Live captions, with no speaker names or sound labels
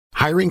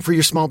Hiring for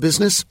your small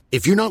business?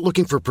 If you're not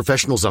looking for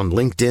professionals on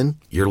LinkedIn,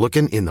 you're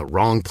looking in the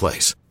wrong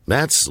place.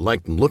 That's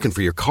like looking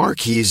for your car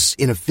keys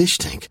in a fish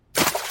tank.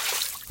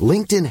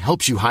 LinkedIn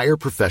helps you hire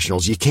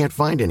professionals you can't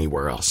find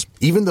anywhere else,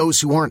 even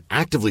those who aren't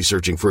actively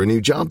searching for a new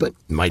job but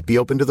might be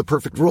open to the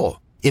perfect role.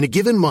 In a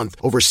given month,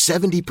 over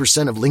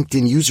 70% of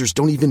LinkedIn users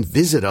don't even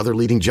visit other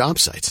leading job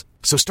sites.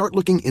 So start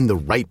looking in the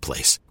right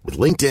place. With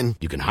LinkedIn,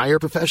 you can hire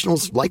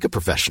professionals like a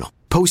professional.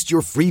 Post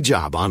your free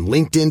job on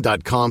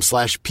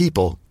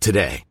linkedin.com/people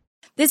today.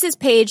 This is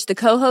Paige, the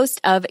co-host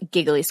of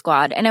Giggly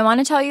Squad, and I want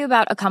to tell you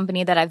about a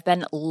company that I've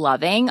been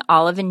loving,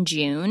 Olive &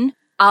 June.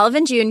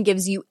 Olive & June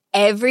gives you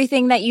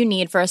everything that you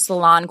need for a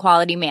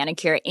salon-quality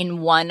manicure in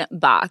one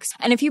box.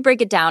 And if you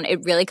break it down,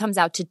 it really comes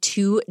out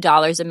to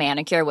 $2 a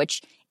manicure,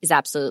 which is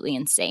absolutely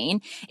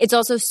insane. It's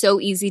also so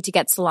easy to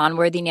get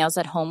salon-worthy nails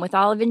at home with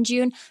Olive &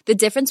 June. The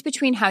difference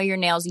between how your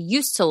nails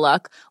used to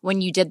look when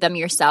you did them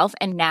yourself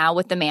and now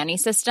with the Mani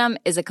system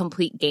is a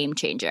complete game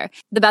changer.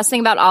 The best thing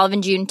about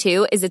Olive & June,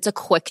 too, is it's a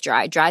quick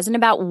dry. Dries in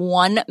about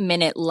 1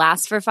 minute,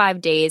 lasts for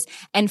 5 days,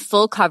 and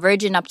full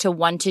coverage in up to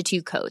 1 to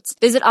 2 coats.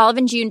 Visit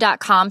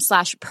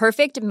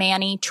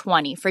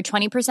oliveandjune.com/perfectmani20 for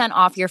 20%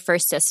 off your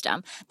first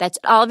system. That's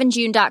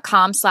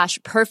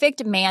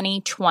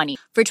oliveandjune.com/perfectmani20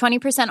 for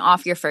 20%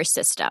 off your first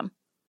system.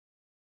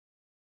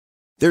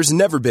 There's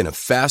never been a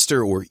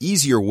faster or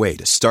easier way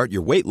to start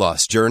your weight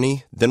loss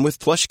journey than with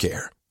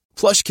PlushCare.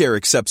 PlushCare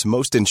accepts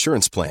most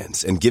insurance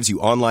plans and gives you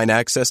online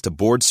access to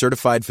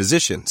board-certified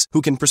physicians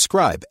who can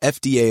prescribe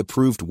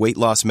FDA-approved weight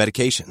loss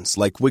medications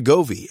like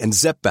Wegovy and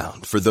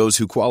Zepbound for those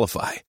who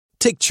qualify.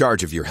 Take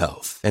charge of your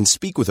health and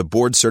speak with a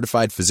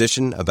board-certified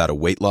physician about a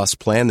weight loss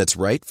plan that's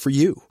right for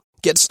you.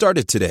 Get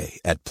started today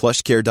at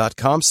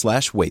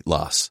plushcare.com/weight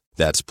loss.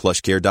 That's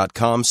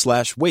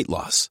plushcare.com/weight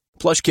loss.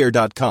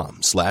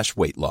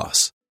 plushcare.com/weight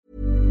loss.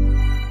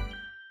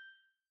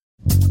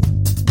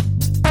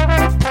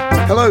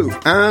 Hello,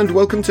 and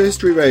welcome to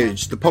History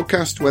Rage, the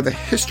podcast where the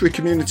history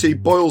community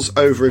boils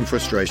over in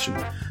frustration.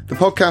 The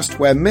podcast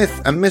where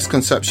myth and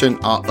misconception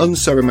are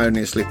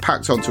unceremoniously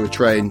packed onto a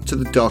train to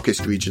the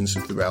darkest regions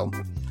of the realm.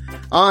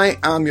 I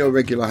am your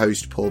regular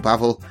host, Paul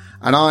Bavill,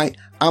 and I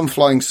am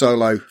flying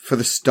solo for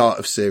the start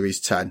of Series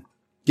 10.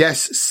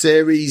 Yes,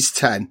 Series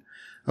 10.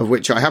 Of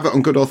which I have it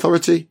on good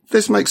authority.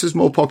 This makes us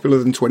more popular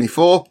than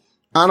 24,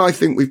 and I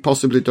think we've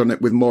possibly done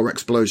it with more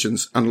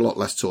explosions and a lot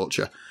less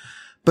torture.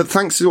 But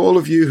thanks to all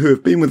of you who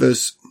have been with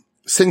us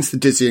since the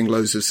dizzying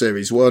lows of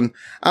Series 1,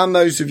 and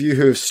those of you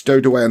who have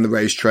stowed away on the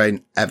Rage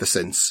train ever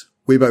since.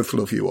 We both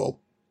love you all.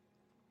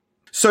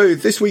 So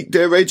this week,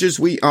 dear Ragers,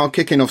 we are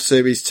kicking off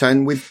Series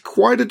 10 with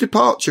quite a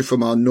departure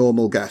from our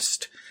normal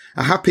guest.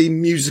 A happy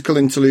musical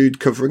interlude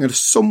covering a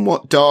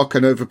somewhat dark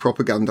and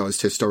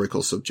over-propagandised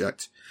historical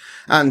subject.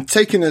 And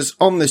taking us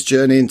on this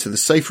journey into the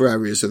safer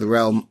areas of the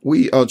realm,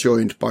 we are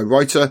joined by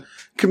writer,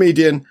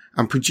 comedian,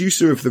 and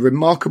producer of the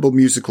remarkable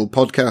musical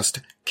podcast,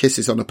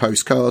 Kisses on a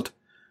Postcard,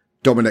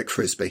 Dominic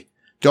Frisby.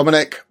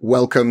 Dominic,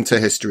 welcome to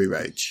History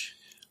Rage.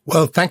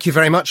 Well, thank you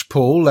very much,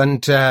 Paul.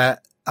 And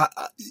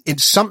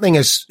it's something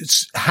has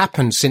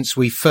happened since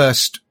we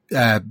first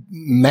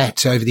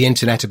met over the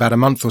internet about a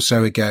month or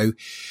so ago,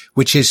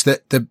 which is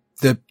that the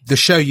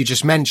show you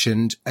just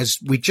mentioned, as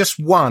we just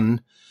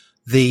won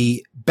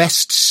the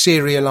Best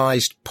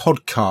Serialized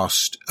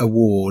Podcast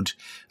Award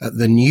at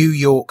the New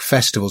York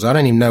Festivals. I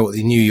don't even know what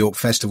the New York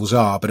Festivals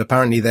are, but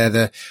apparently they're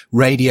the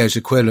radio's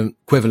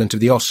equivalent of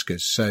the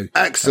Oscars. So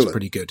excellent. That's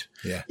pretty good.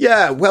 Yeah.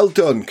 Yeah, well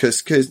done.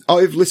 Cause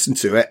I've listened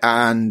to it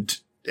and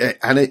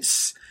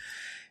it's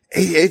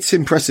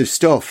impressive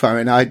stuff.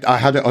 I mean, I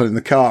had it on in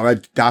the car. I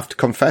have to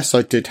confess,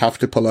 I did have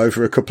to pull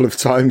over a couple of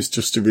times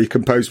just to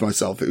recompose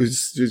myself. It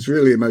was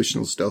really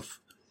emotional stuff.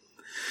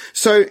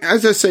 So,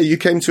 as I say, you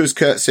came to us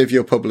courtesy of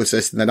your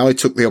publicist, and then I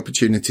took the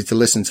opportunity to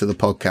listen to the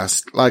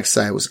podcast. Like I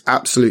say, I was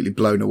absolutely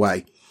blown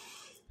away.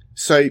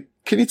 So,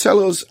 can you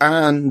tell us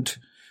and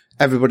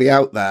everybody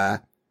out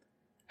there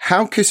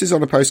how Kisses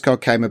on a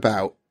Postcard came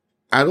about,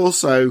 and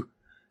also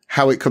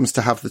how it comes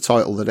to have the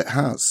title that it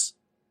has?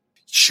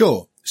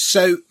 Sure.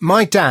 So,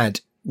 my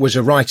dad was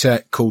a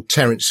writer called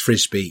Terence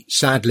Frisby,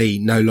 sadly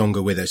no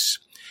longer with us.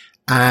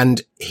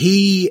 And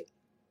he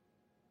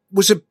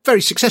was a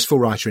very successful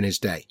writer in his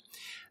day.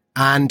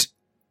 And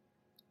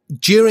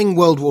during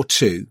World War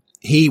II,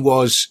 he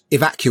was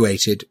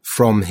evacuated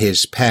from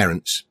his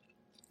parents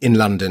in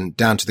London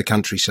down to the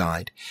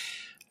countryside.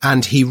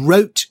 And he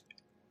wrote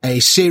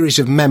a series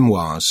of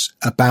memoirs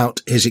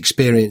about his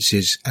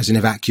experiences as an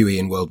evacuee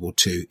in World War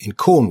II in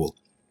Cornwall.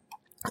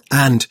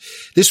 And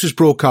this was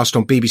broadcast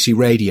on BBC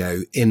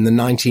Radio in the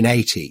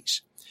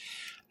 1980s.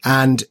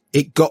 And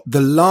it got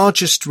the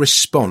largest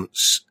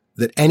response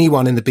that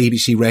anyone in the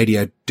BBC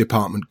radio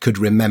department could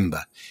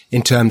remember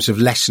in terms of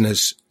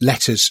letters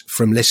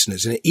from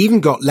listeners. And it even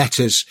got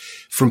letters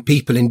from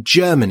people in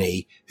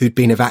Germany who'd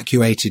been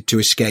evacuated to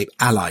escape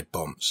Allied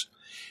bombs.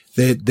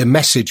 The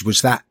message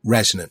was that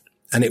resonant,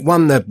 and it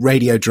won the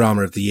Radio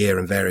Drama of the Year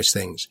and various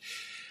things.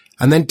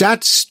 And then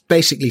Dad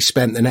basically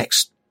spent the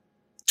next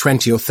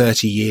 20 or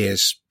 30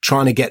 years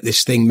trying to get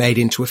this thing made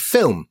into a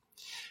film.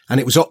 and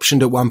it was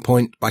optioned at one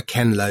point by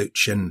Ken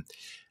Loach. And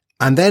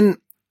then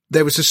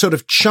there was a sort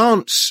of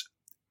chance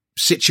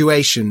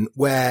situation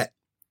where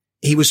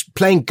he was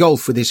playing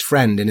golf with his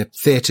friend in a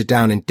theatre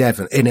down in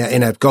Devon, in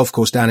a golf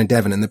course down in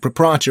Devon. And the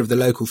proprietor of the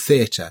local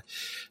theatre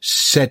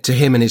said to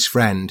him and his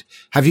friend,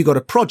 "Have you got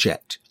a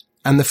project?"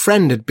 And the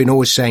friend had been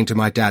always saying to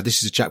my dad,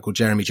 this is a chap called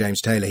Jeremy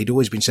James Taylor. He'd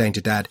always been saying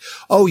to Dad,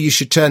 "Oh, you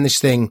should turn this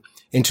thing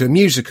into a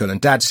musical." And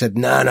Dad said,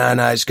 no,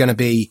 it's going to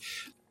be,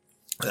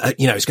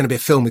 it's going to be a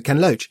film with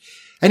Ken Loach.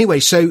 Anyway,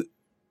 so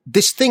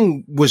this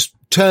thing was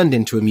turned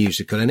into a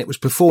musical, and it was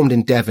performed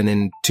in Devon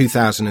in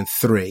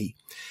 2003.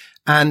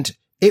 And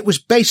it was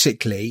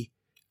basically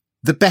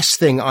the best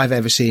thing I've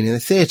ever seen in the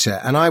theatre.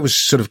 And I was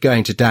sort of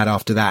going to Dad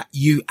after that,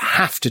 "You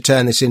have to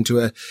turn this into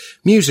a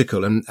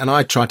musical." And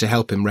I tried to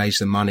help him raise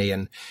the money,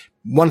 and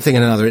one thing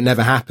and another, it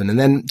never happened. And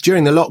then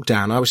during the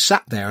lockdown, I was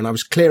sat there and I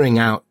was clearing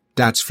out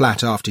Dad's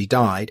flat after he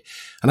died,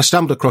 and I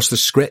stumbled across the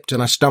script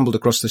and I stumbled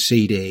across the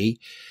CD,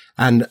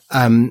 and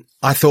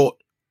I thought,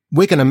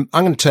 I'm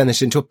going to turn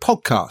this into a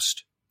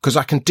podcast, because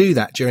I can do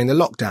that during the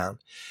lockdown.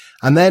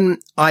 And then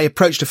I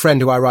approached a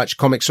friend who I write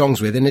comic songs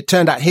with, and it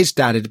turned out his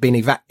dad had been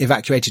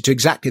evacuated to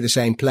exactly the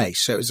same place.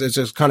 So it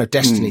was kind of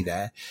destiny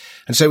there.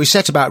 And so we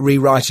set about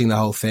rewriting the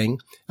whole thing,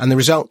 and the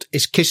result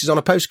is Kisses on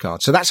a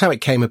Postcard. So that's how it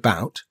came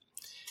about.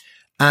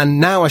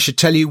 And now I should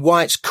tell you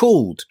why it's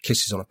called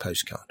Kisses on a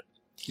Postcard.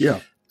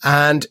 Yeah.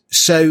 And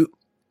so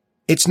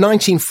it's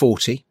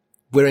 1940.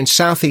 We're in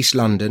southeast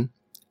London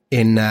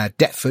in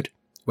Deptford,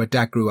 where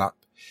Dad grew up.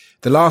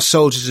 The last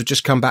soldiers have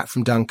just come back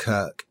from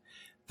Dunkirk.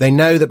 They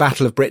know the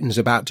Battle of Britain's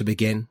about to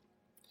begin.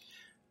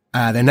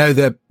 They know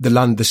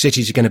the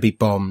cities are going to be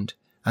bombed.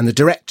 And the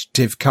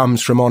directive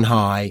comes from on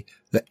high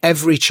that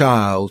every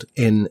child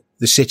in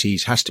the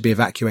cities has to be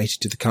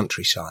evacuated to the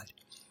countryside.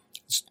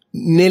 It's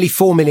nearly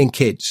 4 million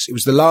kids. It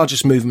was the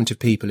largest movement of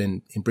people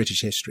in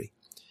British history.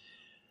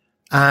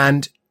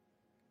 And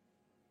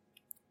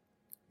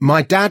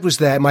my dad was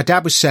there. My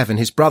dad was 7.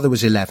 His brother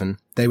was 11.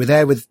 They were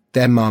there with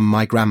their mum,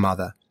 my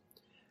grandmother.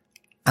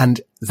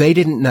 And they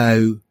didn't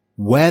know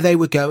where they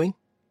were going,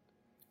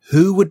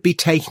 who would be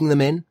taking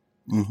them in,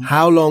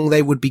 how long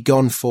they would be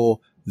gone for.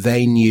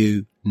 They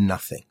knew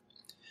nothing.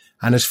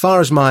 And as far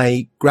as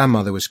my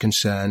grandmother was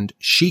concerned,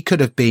 she could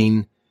have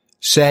been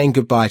saying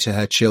goodbye to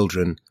her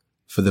children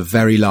for the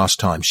very last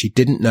time. She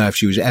didn't know if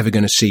she was ever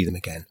going to see them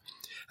again.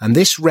 And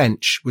this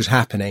wrench was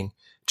happening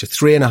to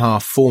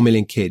 3.5, 4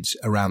 million kids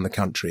around the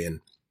country, and,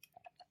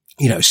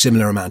 a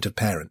similar amount of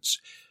parents.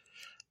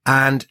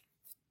 And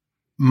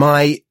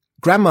my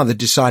grandmother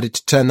decided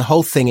to turn the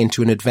whole thing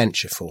into an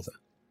adventure for them.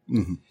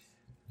 Mm-hmm.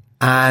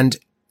 And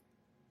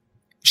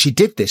she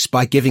did this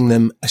by giving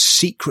them a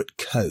secret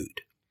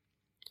code.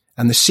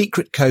 And the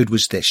secret code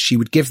was this. She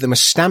would give them a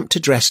stamped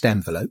addressed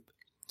envelope.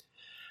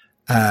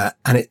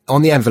 And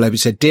on the envelope, it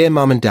said, "Dear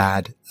Mum and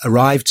Dad,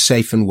 arrived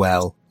safe and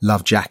well.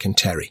 Love, Jack and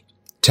Terry."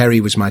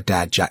 Terry was my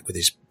dad. Jack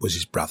was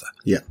his brother.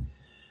 Yeah.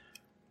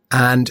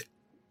 And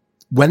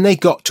when they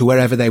got to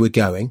wherever they were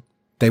going,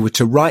 they were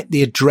to write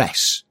the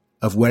address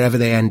of wherever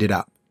they ended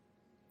up.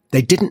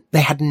 They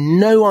had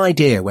no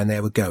idea when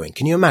they were going.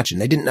 Can you imagine?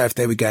 They didn't know if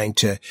they were going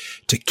to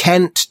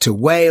Kent, to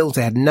Wales.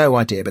 They had no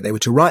idea, but they were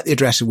to write the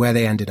address of where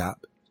they ended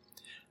up.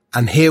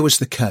 And here was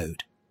the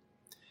code.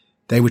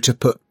 They were to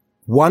put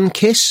 1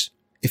 kiss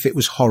if it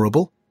was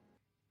horrible,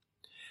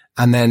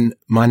 and then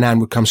my nan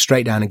would come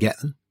straight down and get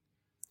them.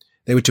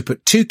 They were to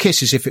put 2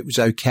 kisses if it was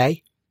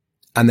okay,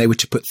 and they were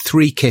to put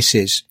 3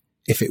 kisses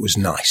if it was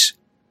nice.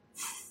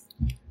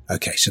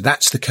 Okay, so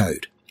that's the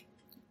code.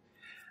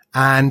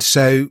 And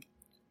so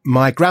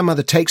my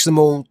grandmother takes them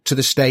all to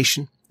the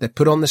station. They're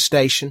put on the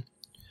station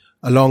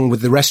along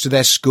with the rest of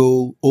their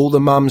school, all the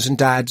mums and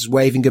dads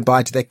waving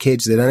goodbye to their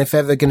kids. They don't know if they're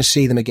ever going to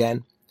see them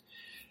again.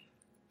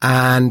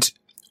 And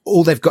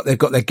all they've got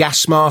their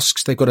gas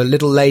masks. They've got a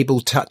little label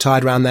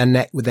tied around their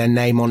neck with their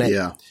name on it.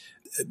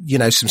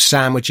 Yeah. Some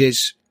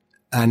sandwiches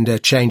and a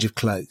change of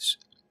clothes.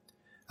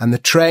 And the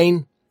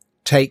train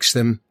takes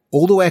them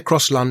all the way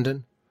across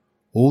London,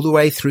 all the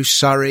way through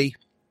Surrey,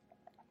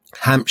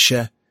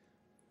 Hampshire,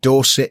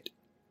 Dorset,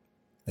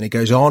 and it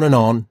goes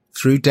on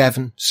through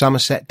Devon,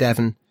 Somerset,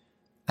 Devon,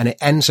 and it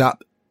ends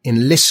up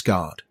in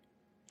Liskeard,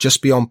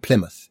 just beyond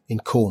Plymouth in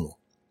Cornwall.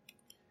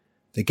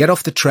 They get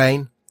off the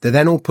train. They're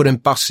then all put in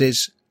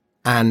buses,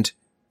 and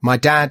my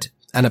dad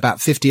and about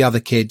 50 other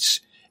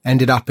kids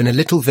ended up in a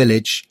little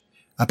village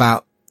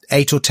about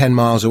 8 or 10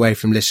 miles away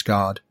from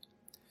Liskeard.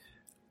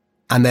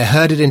 And they're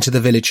herded into the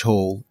village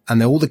hall,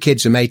 and all the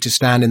kids are made to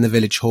stand in the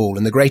village hall.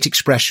 And the great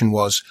expression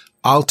was,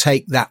 "I'll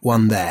take that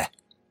one there."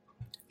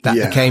 That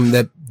became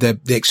the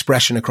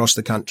expression across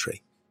the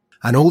country.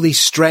 And all these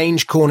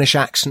strange Cornish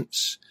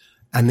accents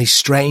and these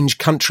strange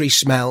country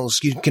smells.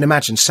 You can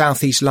imagine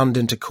southeast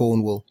London to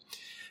Cornwall.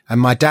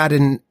 And my dad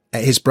and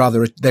his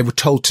brother, they were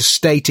told to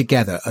stay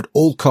together at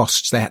all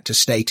costs. They had to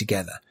stay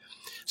together.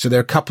 So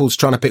there are couples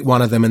trying to pick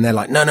one of them, and they're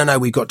like, no,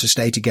 we've got to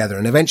stay together.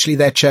 And eventually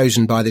they're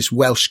chosen by this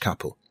Welsh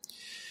couple.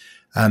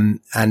 And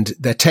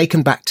they're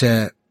taken back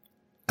to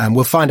And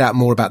we'll find out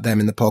more about them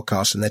in the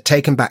podcast. And they're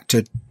taken back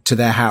to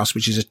their house,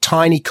 which is a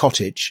tiny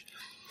cottage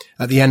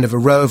at the end of a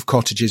row of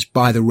cottages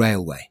by the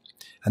railway.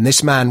 And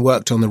this man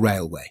worked on the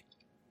railway.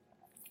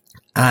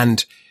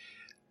 And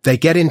they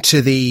get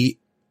into the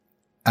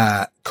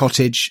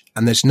cottage,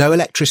 and there's no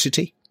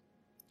electricity,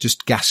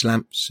 just gas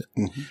lamps.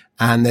 Mm-hmm.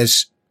 And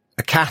there's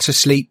a cat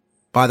asleep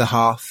by the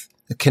hearth,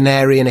 a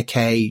canary in a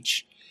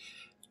cage.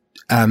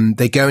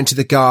 They go into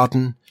the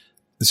garden.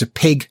 There's a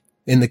pig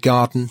in the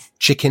garden,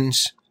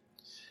 chickens.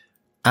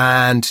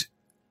 And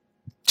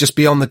just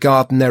beyond the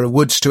garden, there are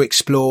woods to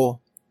explore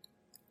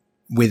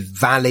with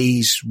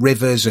valleys,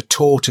 rivers, a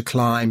tor to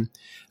climb.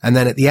 And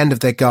then at the end of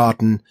their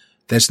garden,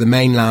 there's the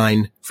main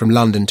line from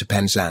London to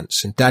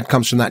Penzance. And Dad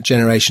comes from that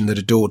generation that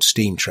adored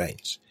steam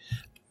trains.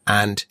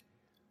 And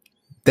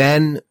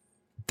then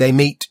they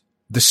meet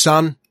the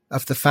son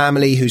of the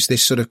family, who's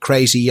this sort of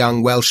crazy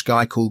young Welsh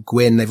guy called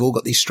Gwyn. They've all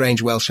got these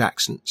strange Welsh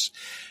accents.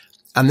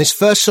 And this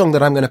first song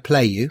that I'm going to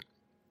play you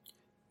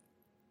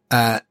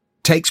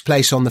takes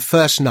place on the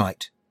first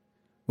night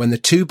when the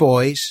two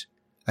boys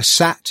are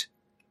sat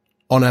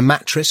on a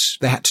mattress.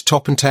 They had to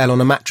top and tail on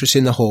a mattress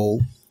in the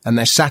hall, and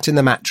they're sat in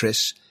the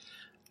mattress,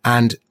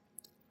 and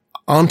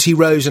Auntie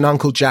Rose and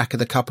Uncle Jack are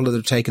the couple that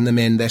have taken them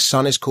in. Their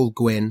son is called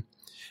Gwyn.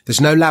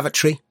 There's no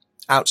lavatory,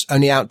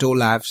 only outdoor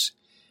lavs.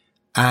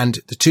 And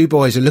the two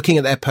boys are looking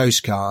at their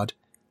postcard,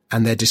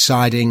 and they're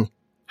deciding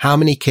how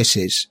many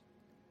kisses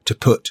to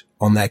put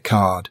on their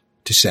card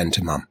to send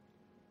to Mum.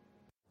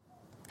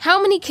 How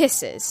many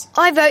kisses?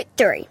 I vote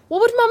 3.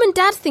 What would Mum and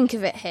Dad think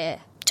of it here?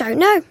 Don't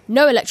know.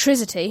 No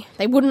electricity.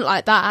 They wouldn't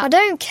like that. I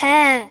don't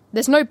care.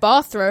 There's no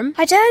bathroom.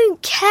 I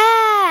don't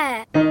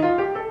care.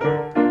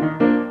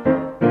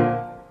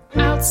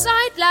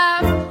 Outside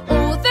lav,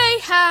 all they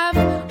have.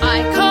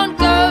 I can't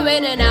go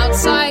in an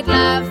outside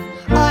lav.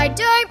 I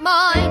don't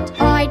mind.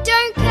 I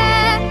don't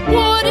care.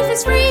 What if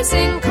it's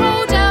freezing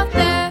cold out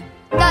there?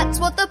 That's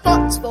what the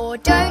pot's for,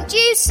 don't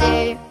you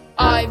see?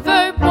 I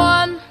vote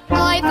 1.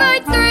 I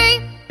vote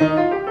 3.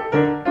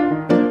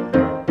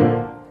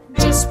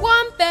 Just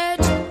one bed,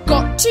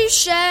 got to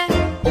share,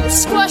 all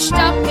squashed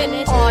up in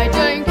it. I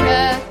don't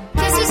care.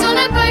 Kisses on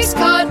a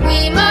postcard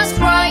we must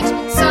write.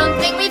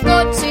 Something we've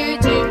got to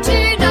do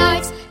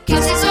tonight.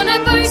 Kisses on a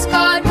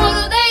postcard,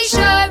 what'll they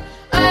show?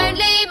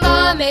 Only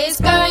Mum is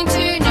going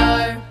to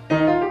know.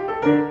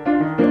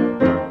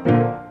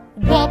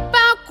 What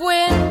about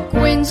Gwyn?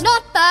 Gwyn's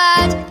not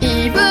bad,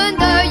 even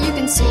though you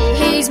can see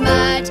he's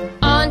mad.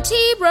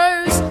 Auntie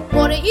Rose,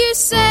 what do you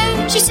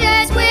say? She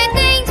says weird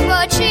things,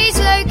 but she's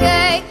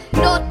okay.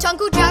 Not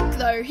Uncle Jack,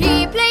 though,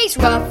 he plays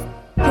rough.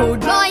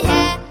 Pulled my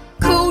hair,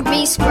 called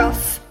me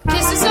scruff.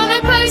 Kisses on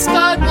a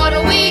postcard,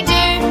 what'll we do?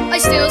 I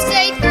still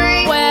say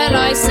 3. Well,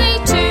 I say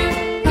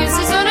 2.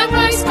 Kisses on a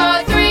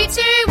postcard, 3,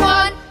 2,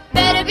 1.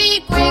 Better be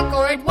quick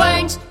or it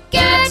won't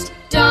get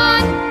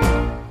done.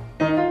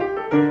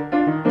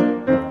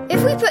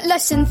 If we put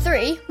less than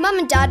 3, Mum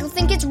and Dad will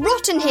think it's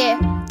rotten here.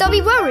 They'll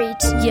be worried.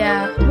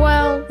 Yeah,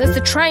 well, there's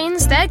the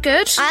trains, they're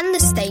good. And the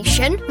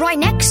station, right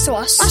next to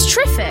us. That's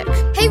terrific.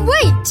 Hey,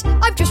 wait!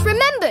 I've just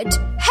remembered.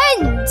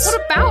 Hens!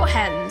 What about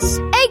hens?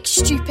 Eggs,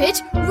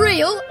 stupid.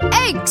 Real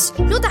eggs.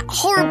 Not that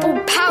horrible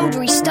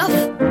powdery stuff.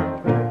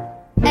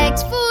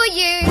 Eggs for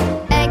you,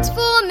 eggs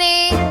for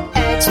me.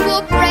 Eggs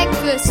for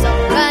breakfast,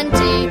 supper and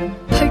tea.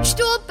 Poached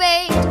or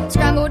baked,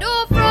 scrambled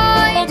or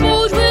fried. Or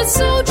boiled with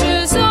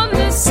soldiers on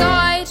the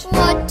side.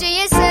 What do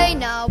you say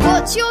now?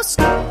 What's your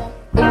score?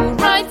 All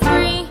right,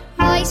 3.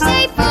 I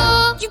say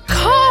 4. You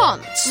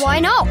can't! Why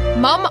not?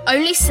 Mum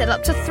only said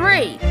up to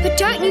 3. But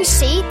don't you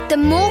see? The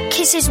more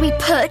kisses we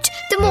put,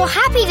 the more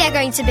happy they're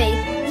going to be.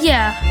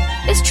 Yeah,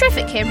 it's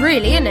terrific here,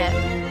 really, isn't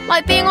it?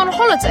 Like being on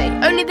holiday,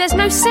 only there's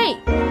no sea.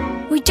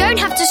 We don't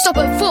have to stop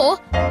at 4.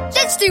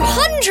 Let's do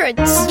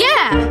hundreds.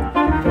 Yeah!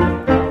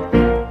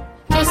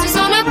 Kisses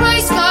on a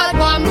postcard,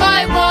 1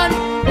 by 1.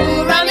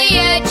 All round the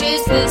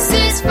edges, this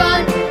is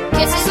fun.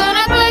 Kisses on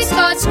a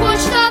postcard,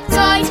 squashed up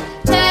tight,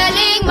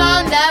 telling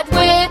Mum that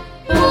we're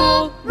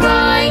all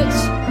right.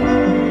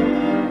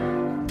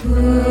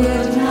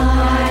 Good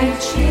night,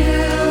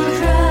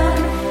 children,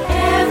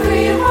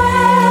 everywhere.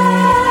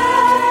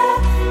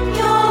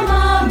 Your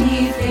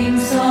mommy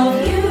thinks of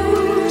you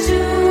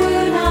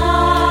tonight.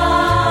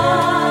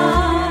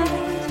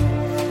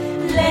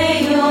 Lay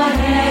your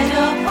head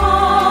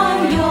upon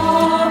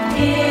your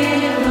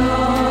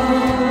pillow.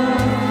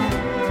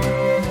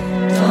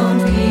 Don't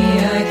be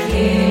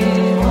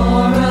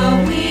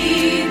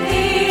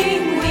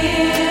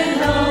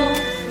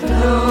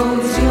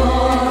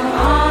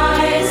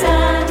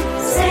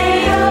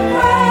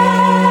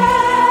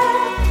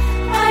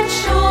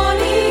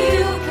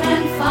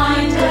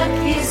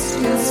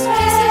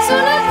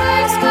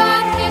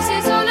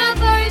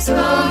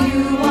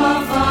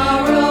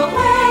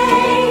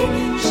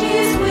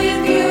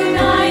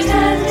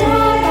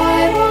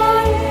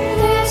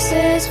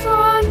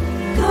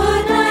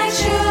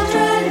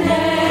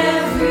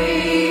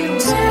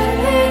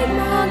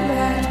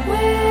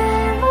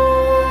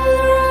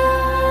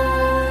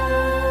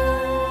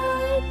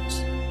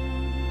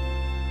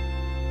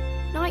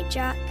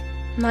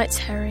Night,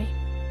 Harry.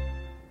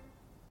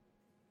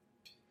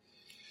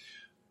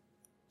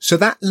 So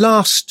that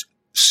last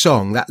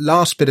song, that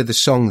last bit of the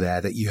song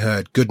there that you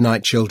heard, Good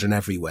Night Children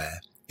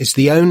Everywhere, is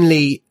the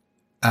only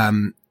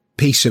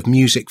piece of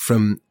music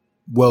from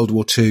World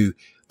War II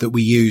that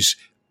we use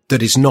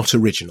that is not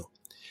original.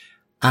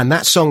 And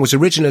that song was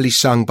originally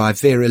sung by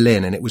Vera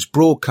Lynn, and it was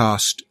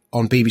broadcast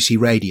on BBC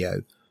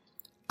Radio.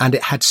 And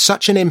it had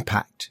such an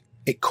impact.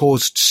 It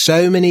caused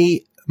so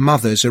many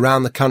mothers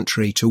around the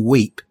country to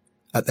weep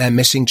at their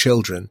missing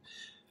children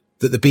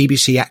that the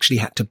BBC actually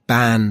had to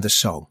ban the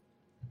song.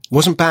 It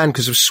wasn't banned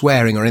because of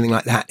swearing or anything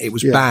like that. It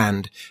was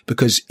banned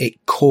because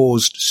it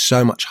caused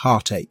so much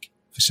heartache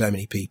for so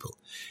many people.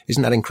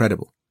 Isn't that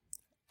incredible?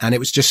 And it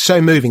was just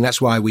so moving.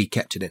 That's why we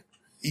kept it in.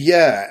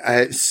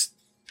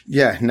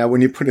 Yeah, now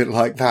when you put it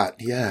like that,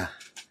 yeah.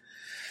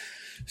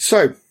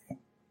 So,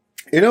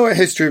 you know what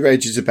History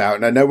Rage is about,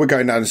 and I know we're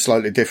going down a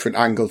slightly different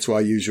angle to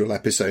our usual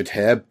episode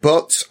here,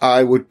 but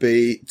I would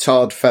be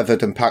tarred,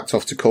 feathered and packed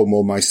off to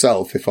Cornwall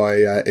myself if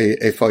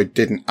I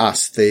didn't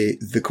ask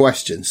the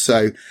question.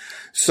 So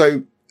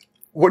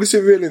what is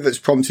it really that's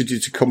prompted you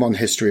to come on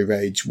History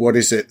Rage? What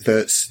is it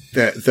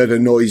that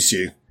annoys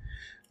you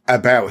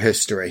about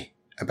history,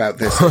 about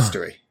this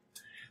history?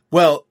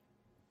 Well,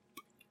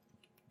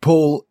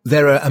 Paul,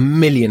 there are a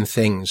million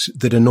things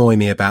that annoy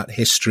me about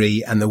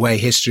history and the way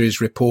history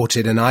is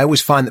reported. And I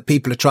always find that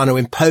people are trying to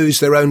impose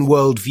their own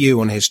worldview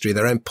on history,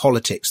 their own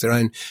politics, their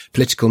own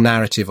political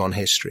narrative on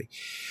history.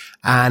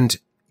 And,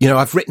 you know,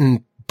 I've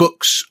written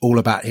books all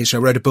about history.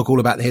 I wrote a book all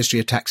about the history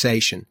of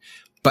taxation.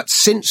 But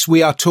since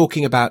we are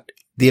talking about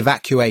the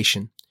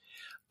evacuation,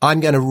 I'm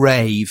going to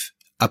rave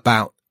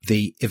about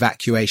the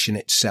evacuation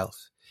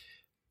itself.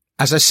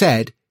 As I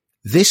said,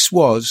 this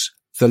was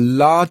the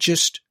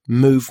largest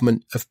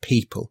movement of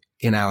people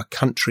in our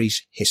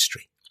country's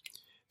history.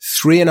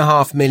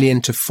 3.5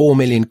 million to 4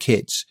 million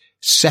kids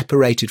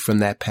separated from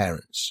their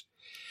parents.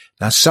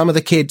 Now, some of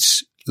the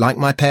kids, like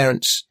my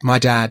parents, my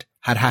dad,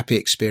 had happy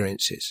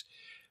experiences.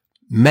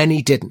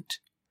 Many didn't.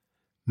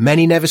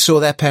 Many never saw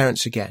their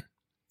parents again.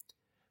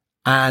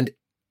 And,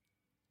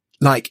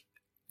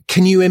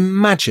 can you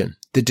imagine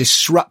the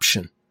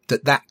disruption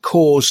that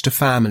caused to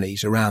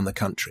families around the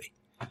country?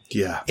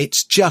 Yeah.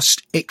 It's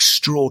just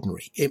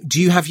extraordinary.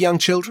 Do you have young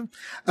children?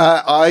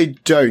 I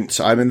don't.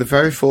 I'm in the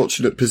very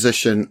fortunate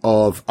position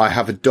of I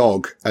have a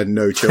dog and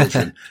no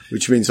children,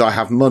 which means I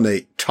have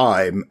money,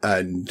 time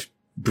and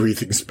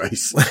breathing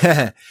space.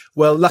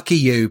 Well, lucky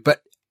you.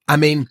 But I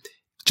mean,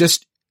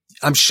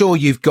 I'm sure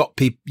you've got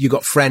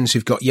friends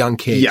who've got young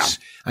kids. Yeah.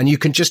 And you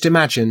can just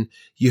imagine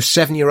your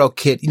 7-year-old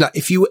kid. You know,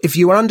 if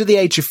you were under the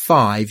age of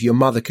 5, your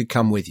mother could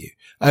come with you.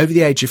 Over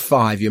the age of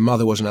 5, your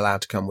mother wasn't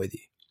allowed to come with you.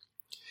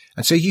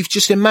 And so you've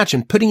just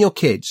imagined putting your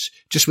kids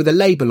just with a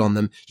label on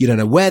them. You don't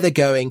know where they're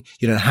going.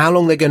 You don't know how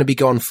long they're going to be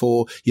gone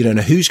for. You don't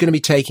know who's going to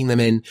be taking them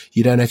in.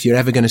 You don't know if you're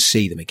ever going to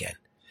see them again.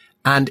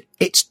 And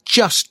it's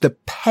just the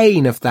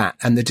pain of that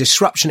and the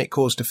disruption it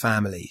caused to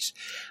families.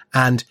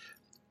 And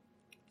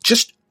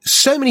just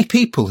so many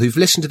people who've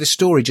listened to this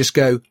story just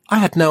go, I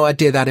had no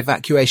idea that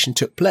evacuation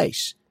took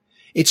place.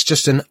 It's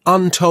just an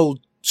untold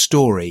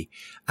story.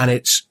 And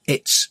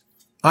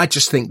I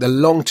just think the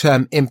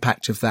long-term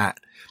impact of that.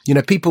 You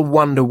know, people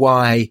wonder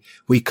why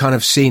we kind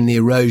of seen the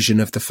erosion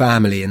of the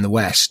family in the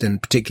West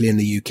and particularly in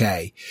the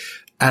UK.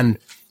 And,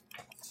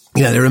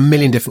 you know, there are a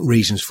million different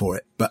reasons for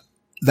it, but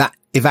that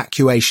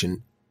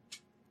evacuation,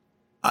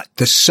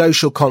 the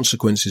social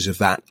consequences of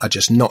that are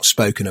just not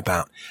spoken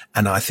about.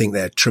 And I think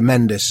they're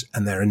tremendous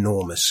and they're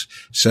enormous.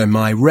 So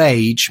my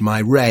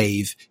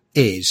rave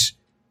is,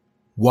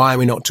 why are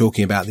we not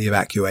talking about the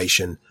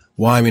evacuation?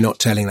 Why are we not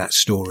telling that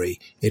story?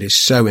 It is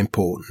so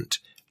important.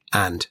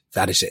 And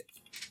that is it.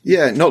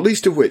 Yeah, not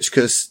least of which,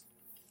 because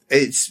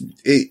it's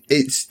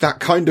that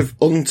kind of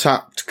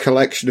untapped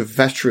collection of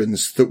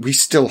veterans that we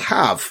still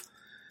have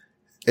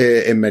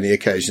in many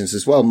occasions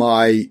as well.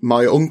 My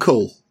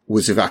uncle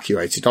was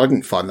evacuated. I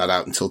didn't find that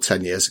out until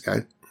 10 years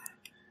ago.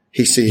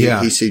 He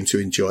seemed to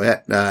enjoy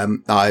it.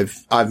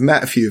 I've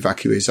met a few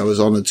evacuees. I was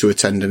honoured to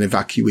attend an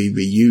evacuee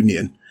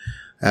reunion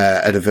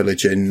at a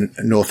village in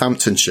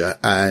Northamptonshire,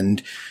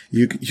 and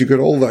you got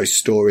all those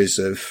stories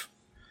of.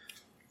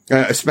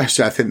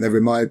 Especially, I think they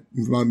remind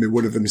me,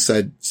 one of them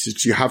said,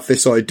 you have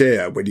this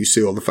idea when you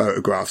see all the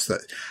photographs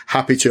that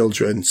happy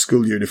children,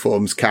 school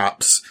uniforms,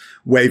 caps,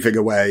 waving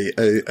away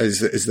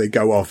as they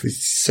go off. He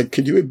said,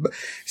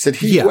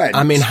 he went.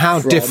 I mean, how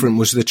different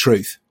was the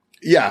truth?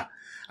 Yeah.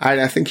 And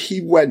I think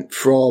he went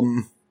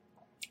from,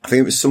 I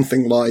think it was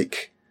something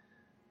like,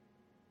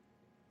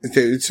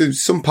 to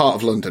some part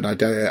of London.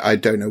 I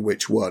don't know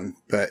which one,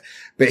 but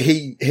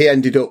he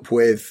ended up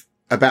with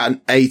about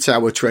an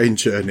 8-hour train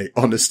journey.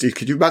 Honestly,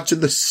 could you imagine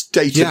the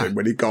state of him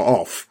when he got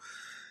off?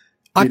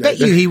 I bet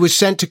he was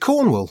sent to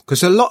Cornwall,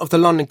 because a lot of the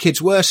London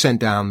kids were sent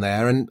down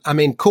there. And I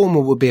mean,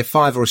 Cornwall would be a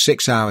 5 or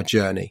 6 hour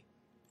journey.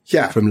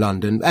 Yeah. From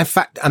London. In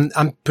fact,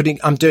 I'm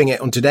doing it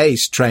on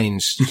today's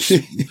trains.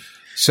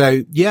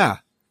 So yeah.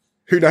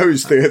 Who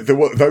knows?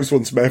 Those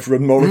ones may have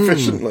run more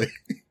efficiently.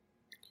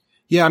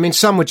 Yeah, I mean,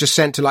 some were just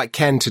sent to like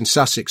Kent and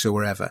Sussex or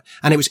wherever,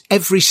 and it was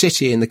every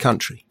city in the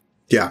country.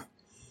 Yeah.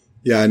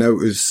 Yeah, I know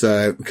it was,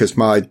 because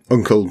my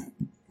uncle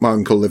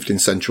lived in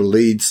central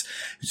Leeds.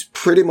 It's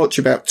pretty much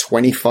about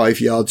 25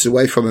 yards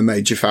away from a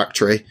major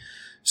factory.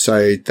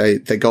 So they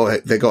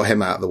got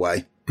him out of the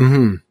way.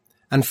 Mm-hmm.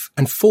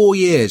 And 4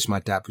 years my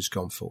dad was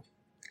gone for.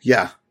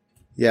 Yeah.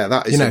 Yeah,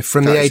 that is,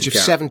 from the age of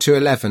 7 to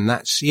 11,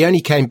 he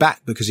only came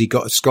back because he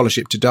got a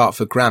scholarship to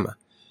Dartford Grammar.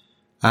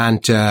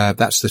 And,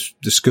 that's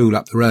the school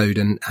up the road.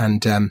 And,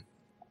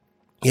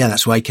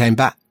 that's why he came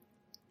back.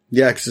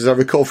 Yeah, because as I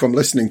recall from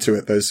listening to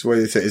it, is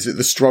it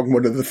the strong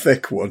one or the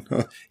thick one?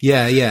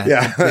 Yeah.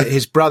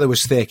 His brother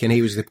was thick and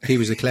he was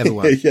the clever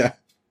one. Yeah.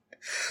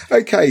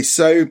 Okay.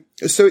 So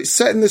it's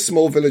set in the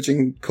small village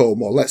in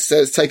Cornwall. Let's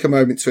take a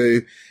moment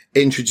to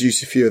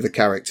introduce a few of the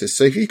characters.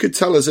 So if you could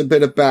tell us a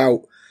bit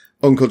about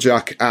Uncle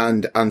Jack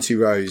and Auntie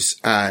Rose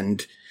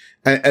and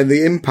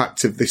the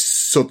impact of this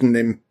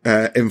sudden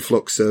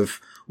influx of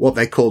what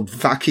they called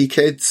Evacuee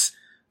kids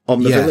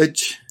on the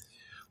village.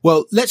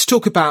 Well, let's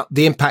talk about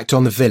the impact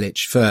on the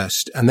village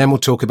first, and then we'll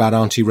talk about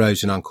Auntie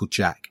Rose and Uncle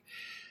Jack.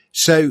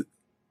 So,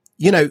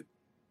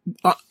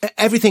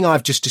 everything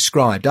I've just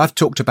described, I've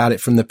talked about it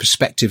from the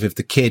perspective of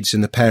the kids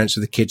and the parents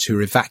of the kids who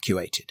were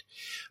evacuated.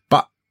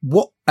 But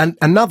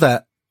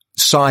another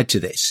side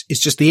to this is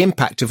just the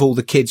impact of all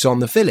the kids on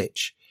the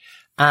village.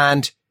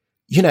 And,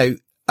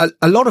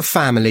 a lot of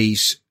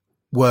families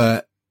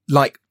were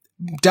like,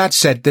 Dad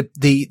said that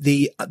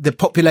the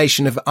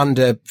population of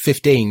under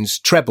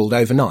 15s trebled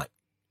overnight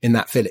in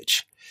that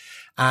village.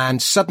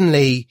 And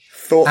suddenly...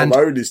 Thought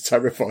alone is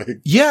terrifying.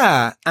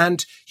 Yeah.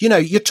 And,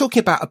 you're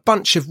talking about a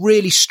bunch of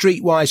really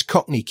streetwise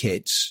Cockney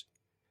kids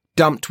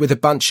dumped with a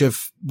bunch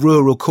of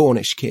rural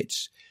Cornish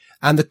kids.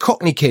 And the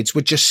Cockney kids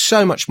were just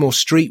so much more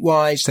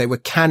streetwise. They were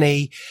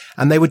canny,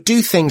 and they would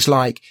do things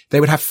like they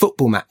would have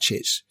football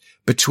matches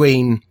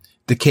between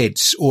the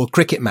kids or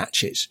cricket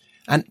matches.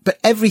 But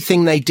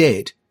everything they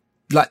did,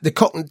 like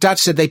Dad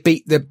said they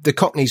beat the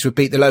Cockneys would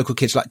beat the local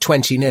kids like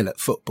 20-0 at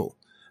football.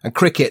 And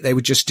cricket, they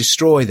would just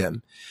destroy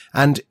them.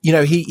 And,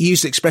 he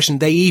used the expression,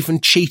 they even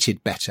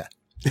cheated better.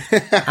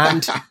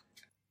 and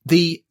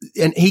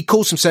he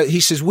calls them, so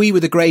he says, we were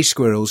the grey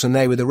squirrels and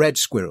they were the red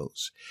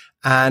squirrels.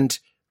 And,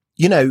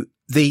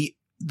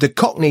 the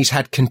Cockneys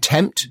had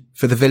contempt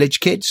for the village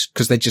kids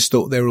because they just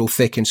thought they were all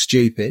thick and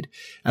stupid.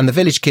 And the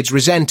village kids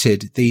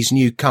resented these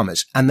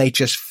newcomers, and they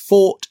just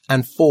fought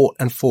and fought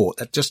and fought.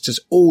 That just as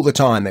all the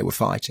time they were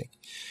fighting.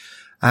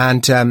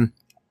 And,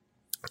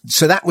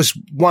 so that was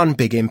one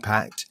big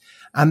impact.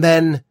 And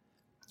then,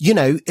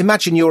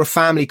 imagine you're a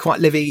family quite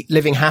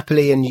living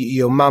happily, and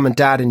your mum and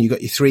dad, and you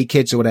got your 3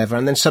 kids or whatever.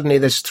 And then suddenly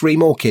there's 3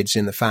 more kids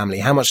in the family.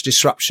 How much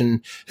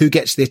disruption? Who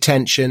gets the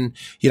attention?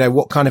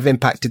 What kind of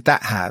impact did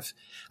that have?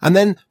 And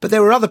then, but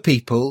there were other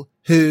people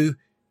who,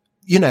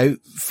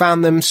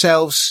 found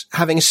themselves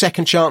having a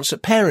second chance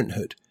at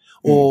parenthood.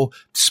 Or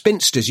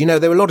spinsters. There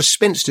were a lot of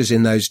spinsters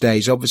in those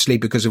days, obviously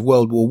because of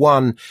World War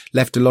I,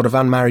 left a lot of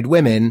unmarried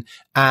women,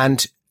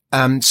 and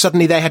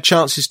suddenly they had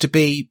chances to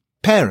be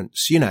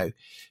parents,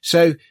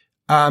 So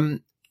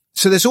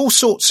there's all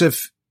sorts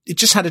of, it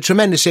just had a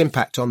tremendous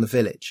impact on the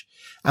village.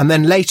 And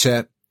then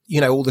later,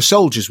 all the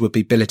soldiers would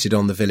be billeted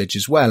on the village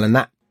as well. And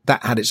that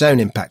had its own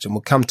impact, and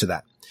we'll come to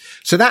that.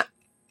 So that,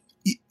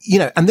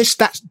 and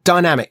that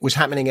dynamic was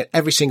happening at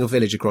every single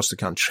village across the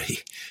country.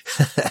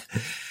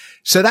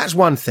 So that's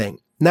one thing.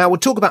 Now we'll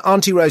talk about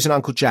Auntie Rose and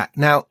Uncle Jack.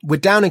 Now we're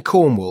down in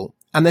Cornwall,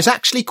 and there's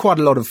actually quite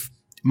a lot of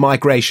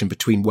migration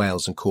between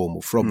Wales and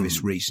Cornwall for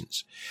obvious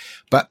reasons.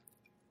 But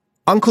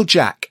Uncle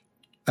Jack,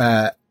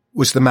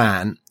 was the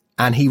man,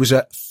 and he was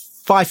a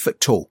 5 foot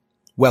tall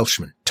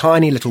Welshman,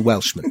 tiny little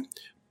Welshman,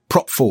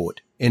 prop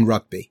forward in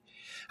rugby.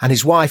 And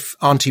his wife,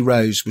 Auntie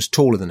Rose, was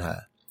taller than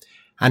her.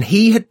 And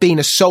he had been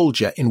a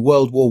soldier in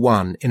World War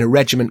I in a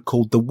regiment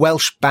called the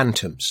Welsh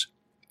Bantams,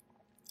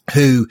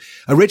 who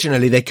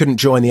originally they couldn't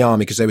join the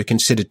army because they were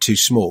considered too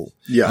small.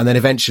 Yeah. And then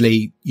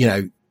eventually,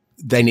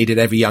 they needed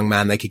every young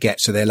man they could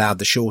get, so they allowed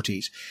the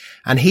shorties.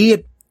 And he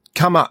had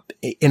come up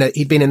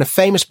he'd been in a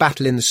famous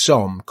battle in the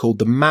Somme called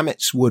the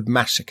Mametz Wood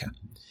Massacre.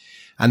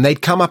 And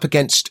they'd come up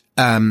against,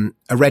 a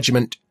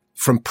regiment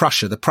from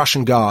Prussia, the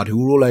Prussian Guard,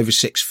 who were all over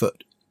 6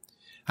 foot.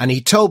 And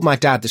he told my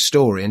dad the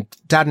story, and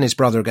Dad and his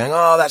brother are going,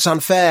 oh, that's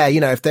unfair.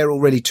 If they're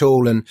all really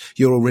tall and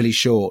you're all really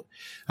short.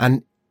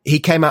 And he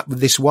came up with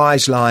this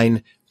wise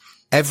line,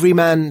 every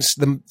man's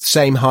the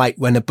same height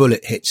when a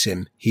bullet hits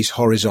him. He's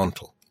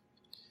horizontal.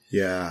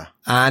 Yeah.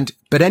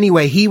 But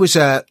anyway, he was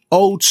a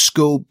old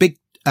school, big,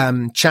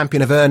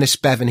 champion of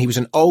Ernest Bevin. He was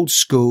an old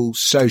school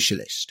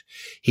socialist.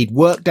 He'd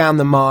worked down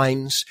the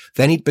mines.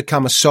 Then he'd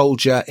become a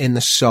soldier in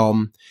the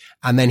Somme.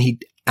 And then he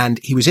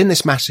was in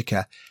this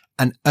massacre,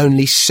 and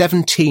only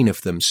 17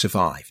 of them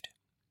survived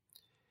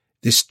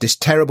this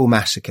terrible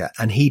massacre.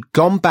 And he'd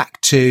gone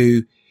back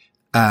to,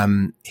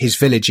 his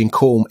village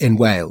in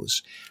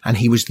Wales, and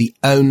he was the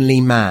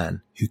only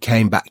man who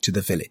came back to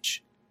the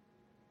village.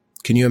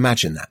 Can you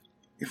imagine that?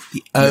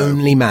 The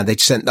only man. They'd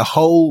sent the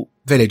whole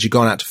village, had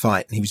gone out to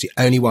fight, and he was the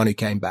only one who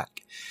came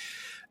back.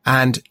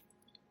 And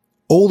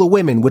all the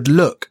women would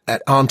look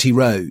at Auntie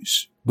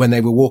Rose when they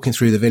were walking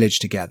through the village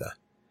together,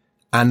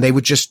 and they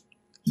would just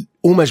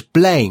almost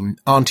blame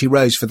Auntie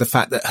Rose for the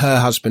fact that her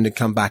husband had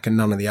come back and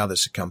none of the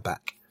others had come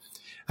back.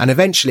 And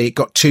eventually it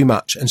got too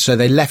much, and so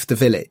they left the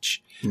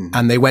village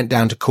and they went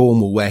down to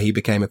Cornwall, where he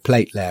became a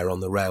plate layer on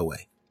the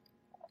railway.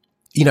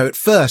 You know, at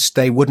first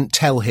they wouldn't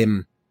tell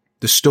him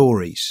the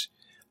stories.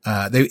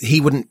 He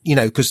wouldn't, you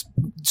know, because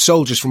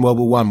soldiers from World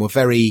War I were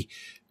very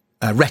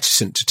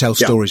reticent to tell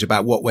stories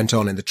about what went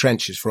on in the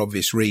trenches for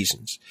obvious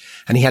reasons.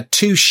 And he had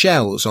 2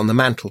 shells on the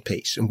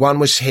mantelpiece, and one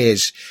was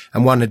his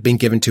and one had been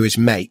given to his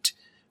mate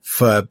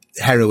for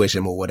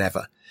heroism or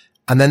whatever.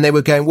 And then they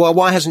were going, well,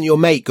 why hasn't your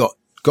mate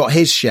got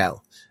his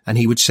shell? And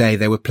he would say,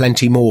 there were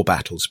plenty more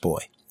battles,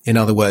 boy. In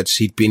other words,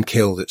 he'd been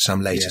killed at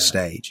some later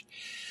stage.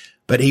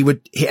 But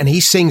he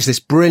sings this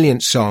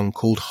brilliant song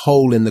called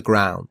Hole in the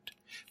Ground,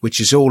 which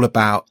is all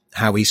about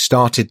how he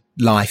started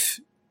life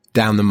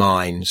down the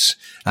mines,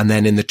 and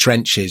then in the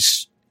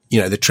trenches, you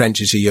know, the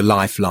trenches are your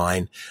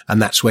lifeline,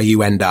 and that's where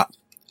you end up,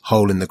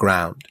 hole in the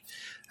ground.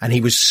 And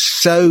he was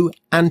so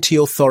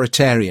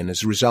anti-authoritarian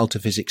as a result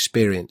of his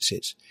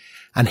experiences.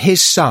 And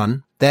his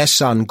son, their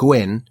son,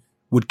 Gwyn,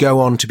 would go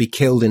on to be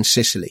killed in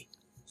Sicily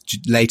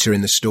later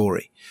in the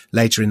story,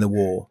 later in the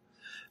war.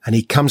 And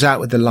he comes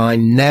out with the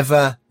line,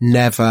 never,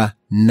 never,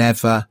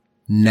 never,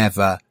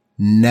 never,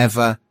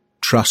 never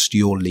trust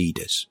your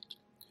leaders.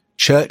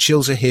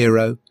 Churchill's a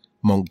hero.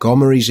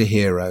 Montgomery's a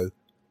hero.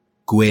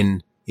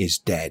 Gwyn is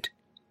dead.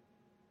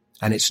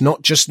 And it's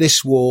not just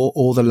this war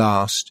or the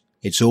last.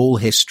 It's all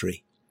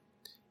history.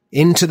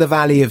 Into the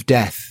valley of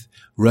death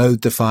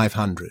rode the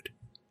 500.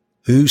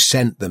 Who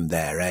sent them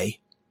there, eh?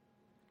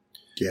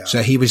 Yeah.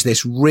 So he was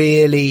this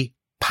really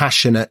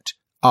passionate,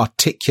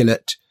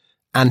 articulate,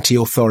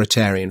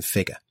 anti-authoritarian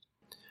figure.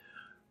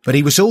 But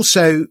he was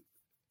also,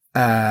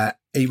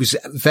 he was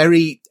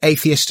very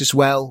atheist as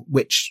well,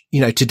 which,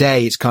 you know,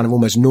 today it's kind of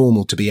almost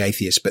normal to be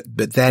atheist,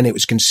 but then it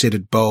was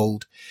considered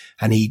bold.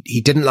 And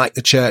he didn't like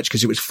the church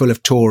because it was full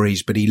of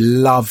Tories, but he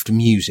loved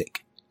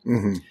music.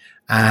 Mm-hmm.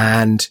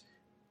 And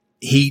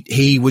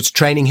he was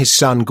training his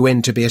son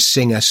Gwyn to be a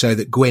singer so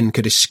that Gwyn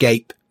could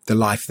escape the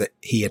life that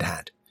he had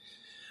had.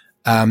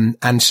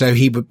 And so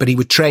he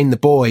would train the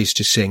boys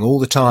to sing all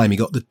the time. He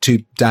got the 2,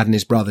 dad and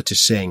his brother, to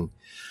sing.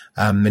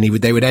 And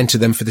they would enter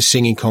them for the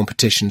singing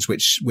competitions,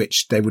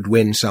 which they would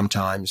win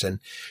sometimes. And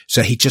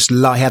so he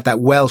had that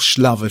Welsh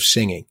love of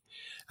singing.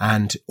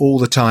 And all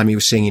the time he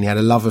was singing, he had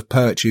a love of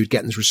poetry. He would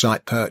get them to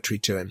recite poetry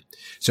to him.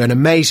 So an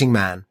amazing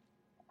man.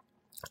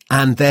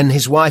 And then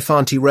his wife,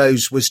 Auntie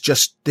Rose, was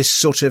just this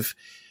sort of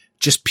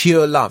just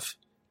pure love,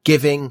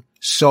 giving,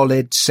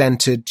 solid,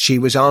 centered. She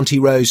was Auntie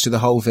Rose to the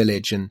whole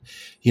village. And,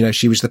 you know,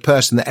 she was the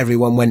person that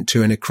everyone went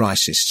to in a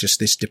crisis, just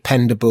this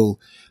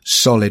dependable,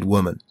 solid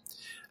woman.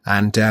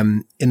 And,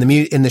 in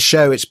the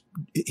show,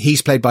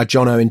 he's played by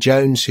John Owen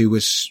Jones, who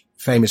was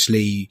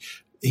famously,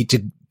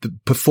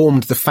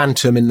 performed the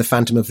Phantom in the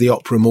Phantom of the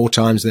Opera more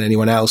times than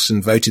anyone else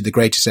and voted the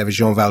greatest ever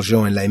Jean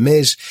Valjean in Les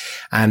Mis.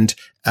 And,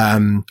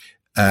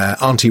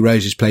 Auntie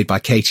Rose is played by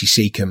Katie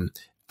Seacombe,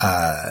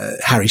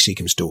 Harry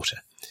Seacombe's daughter.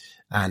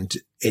 And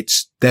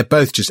they're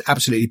both just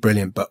absolutely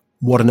brilliant, but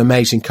what an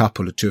amazing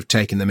couple to have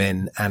taken them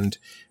in, and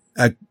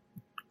a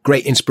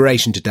great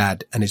inspiration to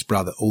Dad and his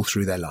brother all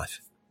through their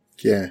life.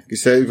 Yeah. You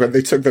say when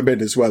they took them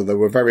in as well, they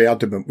were very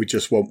adamant, we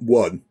just want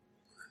one.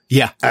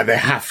 Yeah. And they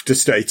have to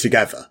stay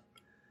together.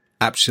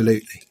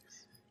 Absolutely.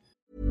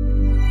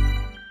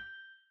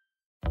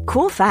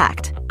 Cool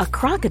fact, a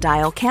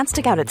crocodile can't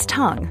stick out its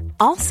tongue.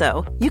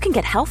 Also, you can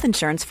get health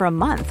insurance for a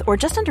month or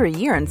just under a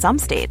year in some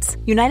states.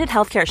 United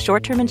Healthcare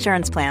short-term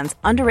insurance plans,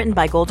 underwritten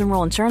by Golden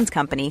Rule Insurance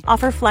Company,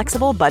 offer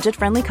flexible,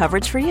 budget-friendly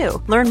coverage for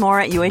you. Learn more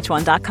at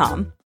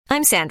uh1.com.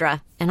 I'm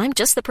Sandra, and I'm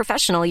just the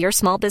professional your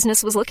small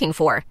business was looking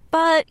for.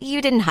 But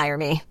you didn't hire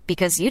me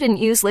because you didn't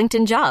use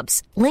LinkedIn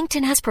Jobs.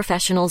 LinkedIn has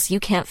professionals you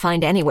can't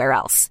find anywhere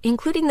else,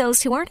 including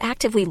those who aren't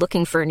actively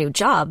looking for a new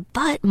job,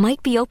 but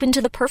might be open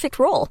to the perfect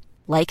role,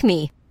 like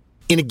me.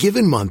 In a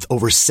given month,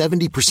 over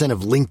 70%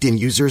 of LinkedIn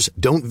users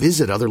don't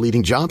visit other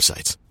leading job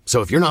sites. So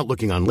if you're not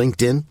looking on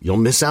LinkedIn, you'll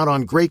miss out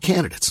on great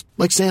candidates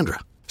like Sandra.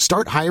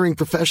 Start hiring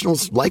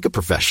professionals like a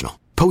professional.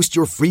 Post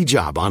your free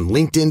job on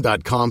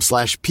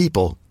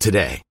linkedin.com/people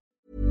today.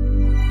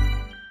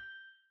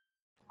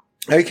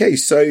 Okay,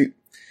 so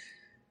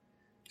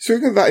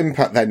looking at that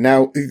impact then.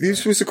 Now,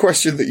 this was a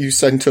question that you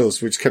sent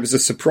us, which came as a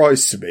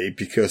surprise to me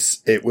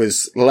because it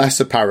was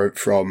less apparent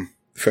from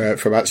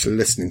actually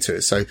listening to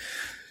it. So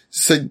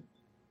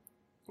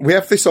we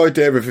have this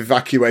idea of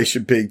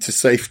evacuation being to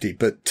safety,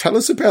 but tell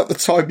us about the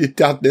time your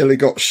dad nearly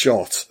got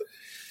shot.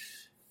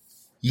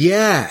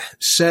 Yeah.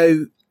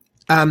 So,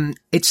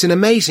 it's an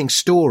amazing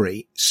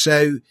story.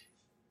 So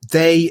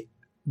they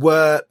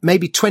were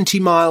maybe 20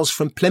 miles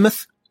from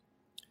Plymouth,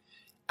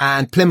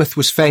 and Plymouth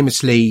was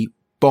famously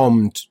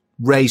bombed,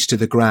 razed to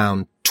the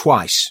ground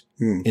twice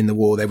in the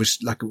war.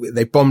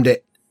 They bombed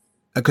it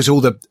because all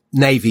the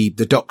Navy,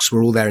 the docks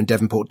were all there in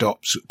Devonport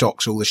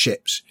docks, all the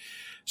ships.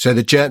 So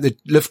the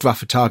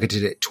Luftwaffe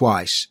targeted it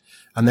twice,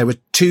 and there were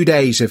 2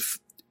 days of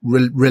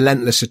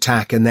relentless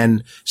attack. And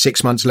then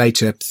 6 months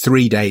later,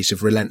 3 days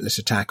of relentless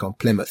attack on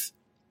Plymouth.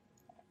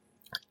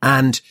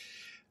 And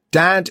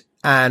Dad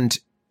and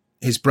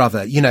his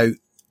brother, you know,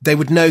 they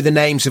would know the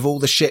names of all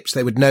the ships.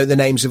 They would know the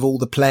names of all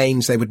the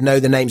planes. They would know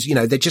the names, you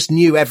know, they just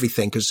knew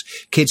everything because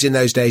kids in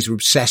those days were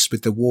obsessed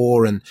with the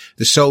war, and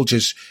the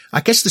soldiers,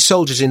 I guess the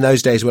soldiers in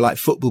those days were like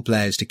football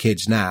players to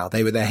kids now.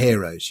 They were their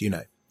heroes, you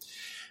know.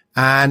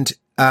 And,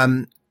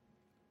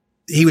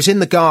 he was in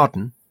the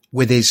garden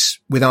with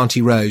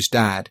Auntie Rose,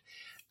 Dad,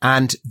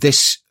 and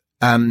this,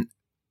 what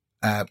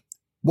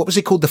was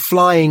it called? The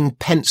Flying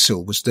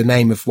Pencil was the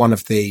name of one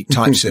of the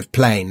types of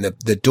plane, the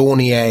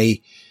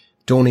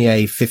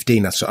Dornier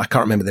 15. I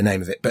can't remember the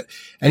name of it. But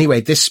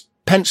anyway, this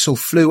pencil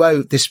flew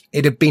over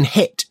it had been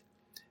hit,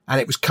 and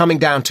it was coming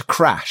down to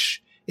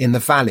crash in the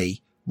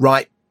valley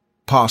right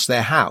past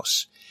their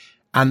house.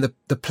 And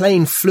the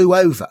plane flew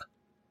over,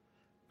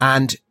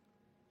 and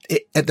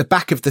at the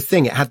back of the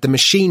thing, it had the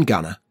machine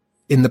gunner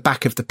in the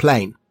back of the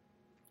plane.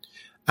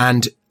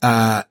 And,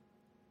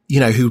 you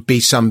know, who'd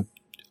be some,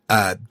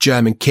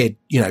 German kid,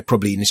 you know,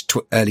 probably in his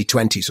early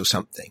 20s or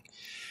something.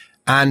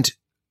 And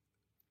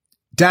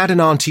Dad and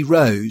Auntie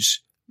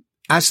Rose,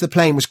 as the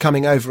plane was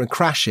coming over and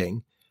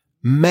crashing,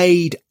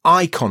 made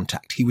eye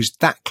contact. He was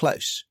that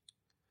close.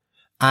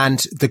 And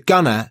the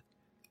gunner,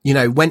 you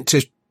know, went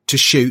to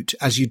shoot,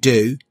 as you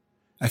do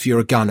if you're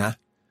a gunner.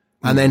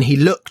 And then he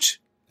looked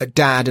at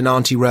Dad and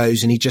Auntie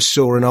Rose, and he just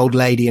saw an old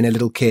lady and a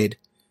little kid,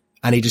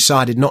 and he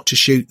decided not to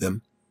shoot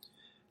them.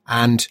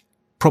 And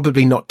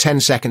probably not 10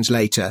 seconds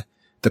later,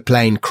 the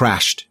plane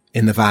crashed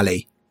in the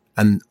valley,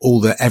 and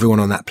everyone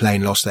on that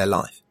plane lost their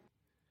life.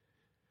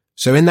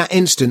 So in that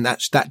instant,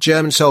 that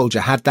German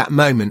soldier had that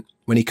moment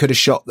when he could have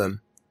shot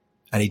them,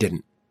 and he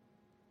didn't.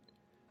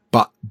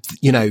 But,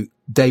 you know,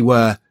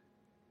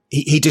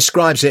 he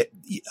describes it,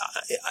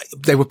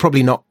 they were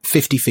probably not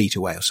 50 feet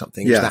away or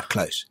something. It was that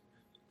close.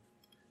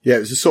 Yeah,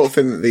 it was the sort of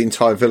thing that the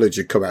entire village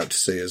had come out to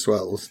see as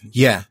well.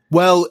 Yeah.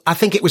 Well, I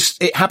think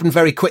it happened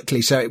very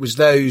quickly. So it was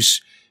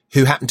those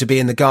who happened to be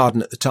in the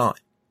garden at the time.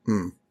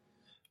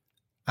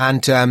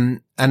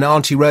 And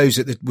Auntie Rose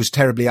was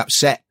terribly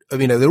upset.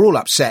 You know, they're all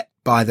upset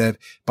by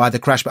the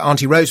crash, but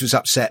Auntie Rose was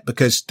upset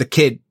because the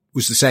kid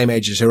was the same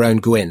age as her own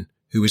Gwyn,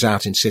 who was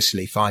out in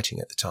Sicily fighting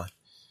at the time.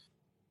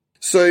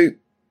 So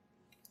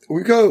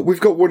we've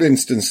got one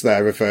instance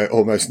there of a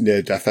almost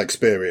near-death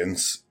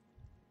experience.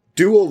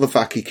 Do all the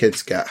Vacuee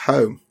kids get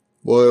home?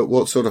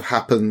 What sort of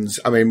happens?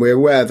 I mean, we're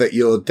aware that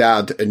your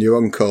dad and your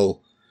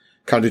uncle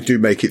kind of do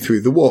make it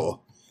through the war.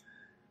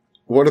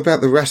 What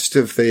about the rest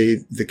of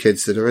the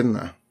kids that are in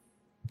there?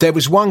 There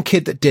was one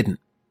kid that didn't.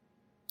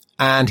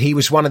 And he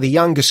was one of the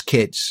youngest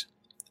kids.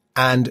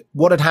 And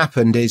what had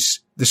happened is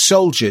the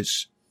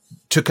soldiers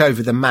took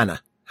over the manor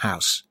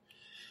house.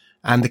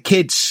 And the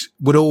kids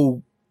would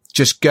all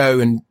just go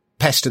and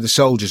pester the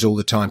soldiers all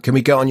the time. Can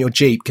we go on your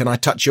Jeep? Can I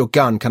touch your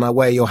gun? Can I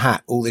wear your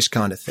hat? All this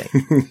kind of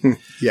thing.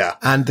 Yeah.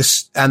 And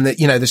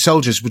you know, the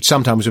soldiers would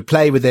sometimes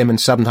play with him, and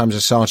sometimes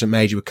a sergeant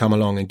major would come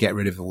along and get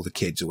rid of all the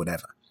kids or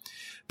whatever.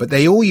 But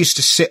they all used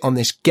to sit on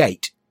this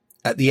gate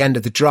at the end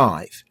of the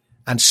drive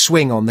and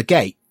swing on the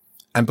gate.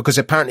 And because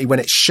apparently when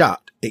it's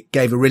shut, it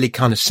gave a really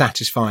kind of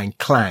satisfying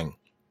clang.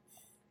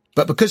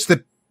 But because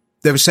there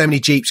were so many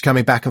Jeeps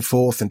coming back and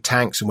forth and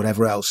tanks and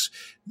whatever else,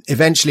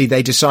 eventually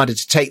they decided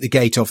to take the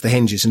gate off the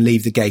hinges and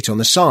leave the gate on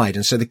the side.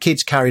 And so the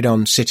kids carried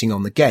on sitting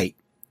on the gate.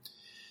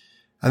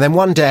 And then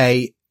one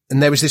day,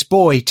 and there was this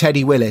boy,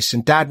 Teddy Willis,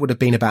 and Dad would have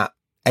been about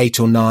 8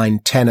 or 9,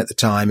 10 at the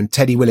time, and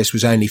Teddy Willis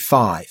was only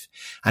 5.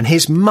 And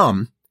his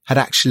mum had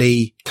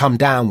actually come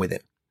down with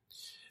him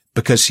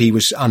because he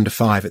was under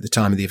 5 at the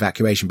time of the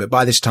evacuation. But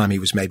by this time he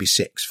was maybe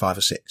 5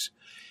 or 6.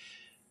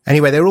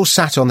 Anyway, they're all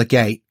sat on the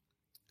gate,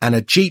 and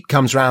a Jeep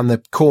comes round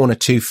the corner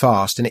too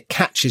fast, and it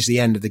catches the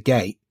end of the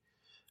gate.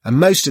 And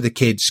most of the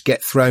kids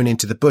get thrown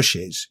into the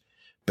bushes,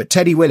 but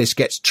Teddy Willis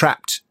gets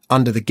trapped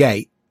under the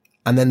gate,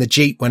 and then the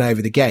Jeep went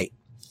over the gate.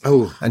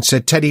 Oh. And so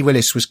Teddy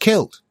Willis was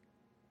killed.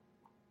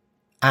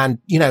 And,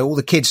 you know, all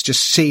the kids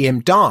just see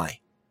him die.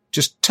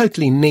 Just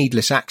totally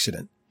needless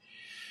accident.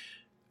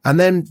 And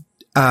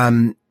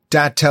then,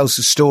 Dad tells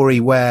the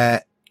story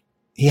where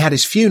he had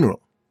his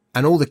funeral,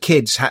 and all the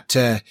kids had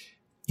to,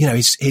 you know,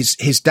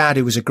 his dad,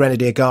 who was a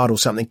Grenadier Guard or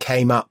something,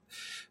 came up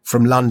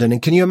from London.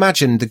 And can you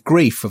imagine the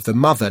grief of the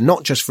mother,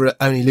 not just for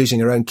only losing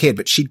her own kid,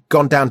 but she'd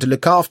gone down to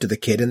look after the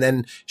kid, and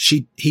then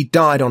he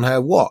died on her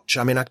watch.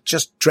 I mean, I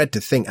just dread to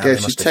think how they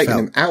must have felt. She'd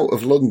taken him out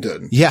of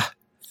London. Yeah.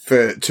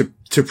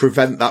 To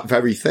prevent that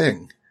very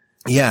thing.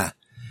 Yeah.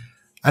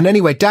 And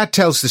anyway, Dad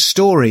tells the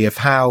story of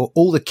how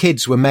all the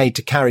kids were made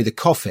to carry the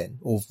coffin,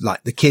 or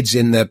like the kids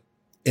in the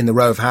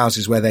row of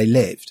houses where they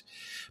lived,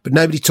 but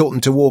nobody taught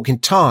them to walk in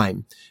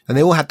time. And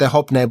they all had their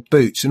hobnailed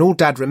boots, and all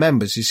Dad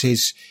remembers is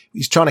he's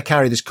trying to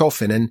carry this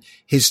coffin, and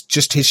his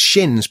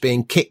shins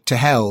being kicked to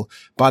hell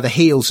by the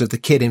heels of the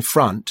kid in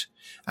front,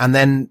 and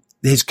then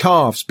his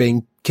calves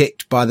being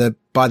kicked by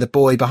the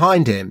boy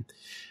behind him.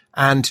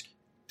 And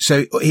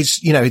so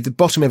the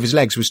bottom of his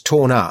legs was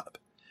torn up,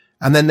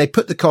 And then they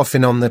put the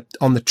coffin on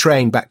the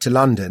train back to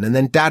London. And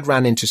then Dad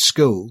ran into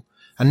school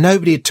and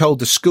nobody had told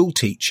the school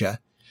teacher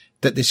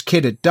that this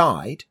kid had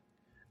died.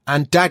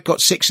 And Dad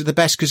got 6 of the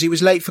best because he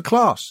was late for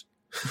class.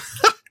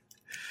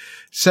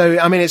 So,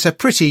 I mean, it's a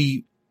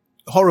pretty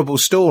horrible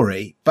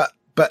story, but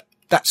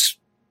that's,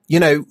 you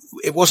know,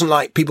 it wasn't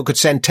like people could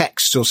send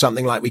texts or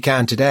something like we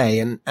can today.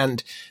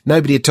 And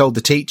nobody had told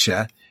the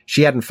teacher.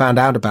 She hadn't found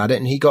out about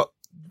it. And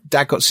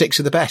Dad got 6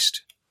 of the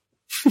best.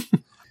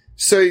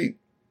 So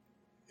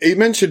you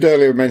mentioned at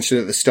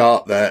the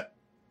start that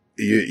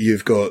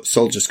you've got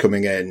soldiers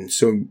coming in.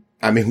 So,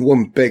 I mean,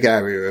 one big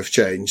area of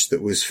change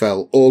that was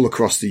felt all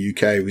across the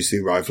UK was the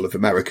arrival of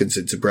Americans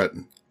into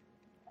Britain.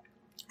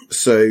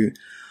 So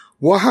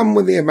what happened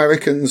when the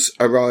Americans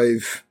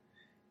arrive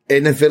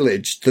in a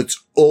village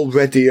that's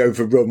already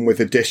overrun with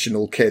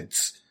additional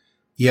kids?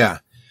 Yeah.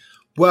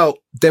 Well,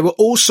 there were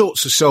all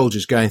sorts of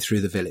soldiers going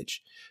through the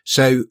village.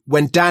 So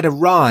when Dad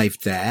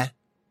arrived there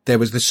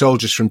was the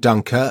soldiers from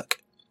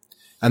Dunkirk,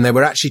 and there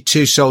were actually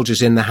 2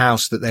 soldiers in the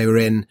house that they were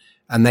in,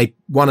 and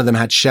one of them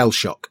had shell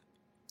shock.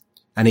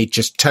 And he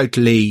just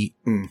totally,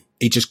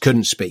 he just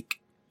couldn't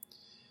speak.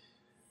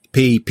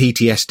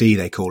 PTSD,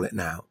 they call it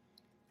now.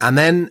 And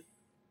then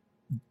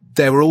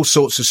there were all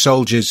sorts of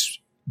soldiers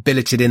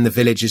billeted in the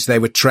villages. They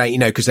were trained, you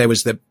know, because there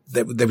was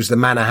the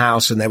manor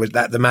house, and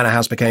the manor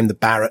house became the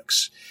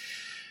barracks.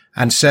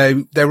 And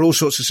so there were all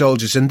sorts of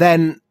soldiers, and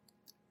then,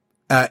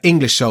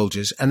 English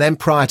soldiers. And then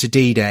prior to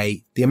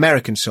D-Day, the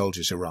American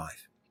soldiers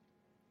arrive.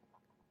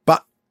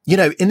 But, you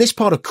know, in this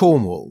part of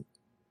Cornwall,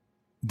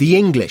 the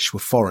English were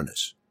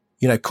foreigners.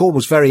 You know,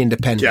 Cornwall's very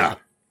independent. Yeah.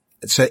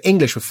 So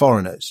English were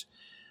foreigners,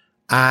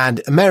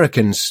 and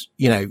Americans,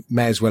 you know,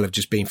 may as well have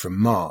just been from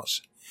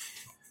Mars.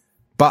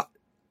 But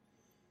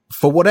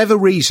for whatever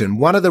reason,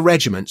 one of the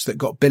regiments that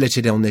got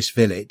billeted on this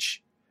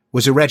village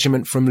was a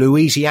regiment from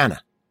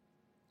Louisiana.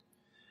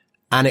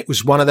 And it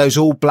was one of those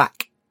all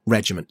black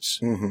regiments.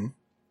 Mm-hmm.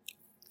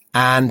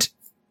 And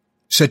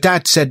so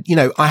Dad said, you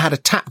know, I had a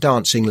tap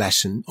dancing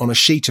lesson on a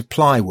sheet of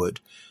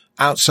plywood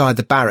outside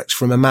the barracks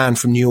from a man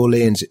from New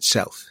Orleans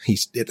itself.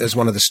 That's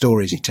one of the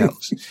stories he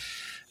tells.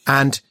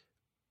 And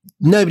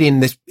nobody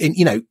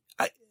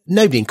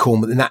nobody in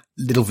Cornwall, in that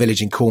little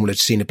village in Cornwall, had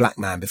seen a black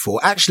man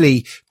before.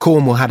 Actually,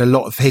 Cornwall had a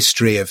lot of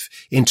history of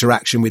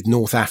interaction with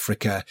North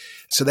Africa.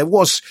 So there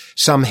was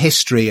some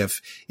history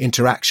of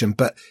interaction,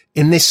 but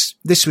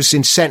this was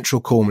in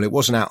central Cornwall. It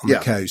wasn't out on the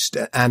coast.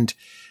 And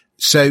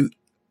so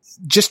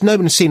just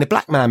nobody had seen a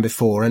black man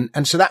before.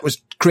 And so that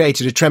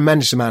created a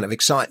tremendous amount of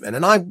excitement.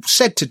 And I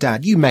said to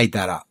Dad, you made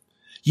that up.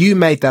 You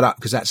made that up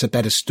because that's a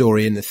better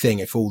story in the thing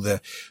if all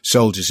the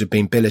soldiers had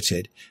been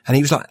billeted. And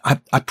he was like,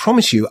 I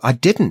promise you, I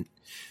didn't.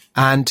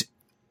 And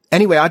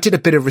anyway, I did a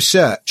bit of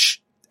research.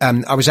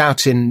 I was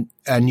out in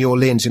New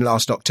Orleans in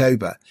last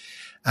October.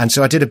 And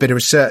so I did a bit of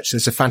research.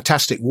 There's a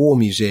fantastic war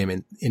museum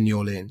in New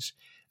Orleans.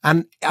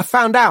 And I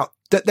found out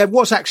that there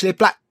was actually a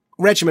black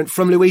regiment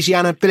from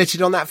Louisiana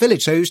billeted on that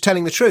village. So he was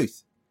telling the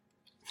truth.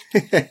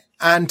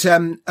 And,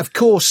 of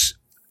course,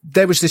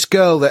 there was this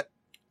girl that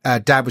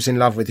Dad was in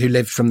love with who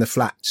lived from the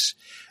flats.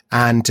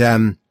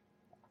 And,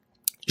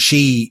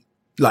 she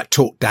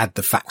taught Dad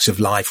the facts of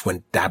life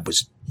when Dad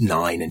was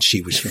 9 and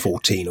she was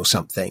 14 or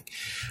something.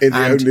 In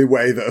the only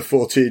way that a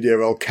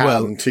 14-year-old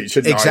can teach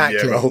a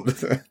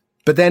 9-year-old.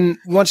 But then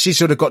once she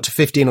sort of got to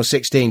 15 or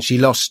 16, she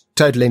lost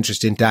total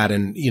interest in Dad,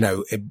 and, you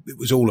know, it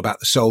was all about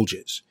the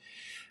soldiers.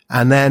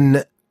 And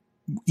then,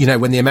 you know,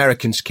 when the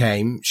Americans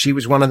came, she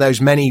was one of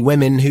those many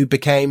women who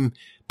became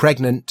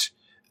pregnant,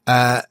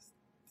 by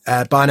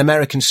an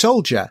American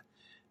soldier.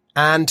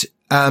 And,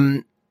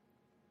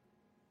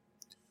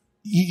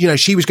 you know,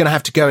 she was going to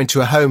have to go into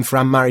a home for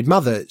unmarried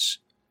mothers.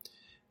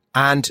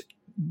 And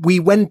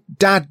when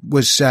Dad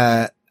was,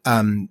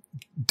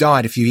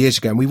 died a few years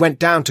ago, and we went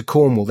down to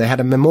Cornwall, they had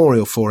a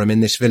memorial for him in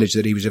this village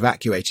that he was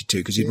evacuated to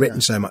because he'd written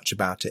so much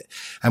about it.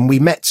 And we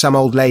met some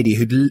old lady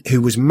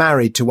who was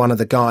married to one of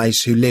the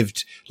guys who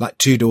lived like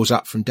 2 doors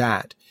up from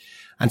Dad.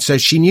 And so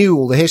she knew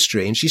all the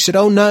history, and she said,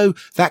 oh no,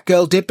 that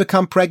girl did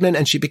become pregnant,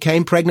 and she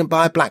became pregnant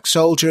by a black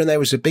soldier, and there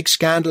was a big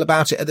scandal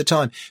about it at the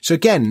time. So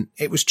again,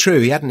 it was true.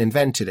 He hadn't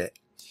invented it.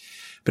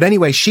 But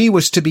anyway, she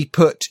was to be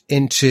put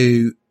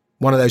into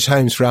one of those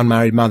homes for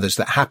unmarried mothers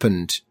that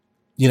happened.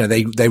 You know,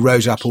 they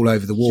rose up all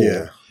over the war.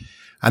 Yeah.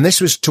 And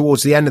this was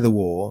towards the end of the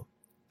war.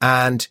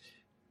 And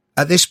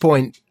at this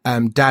point,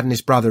 Dad and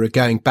his brother are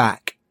going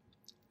back,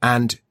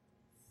 and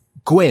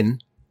Gwyn,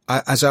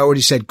 as I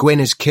already said, Gwyn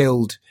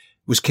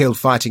was killed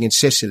fighting in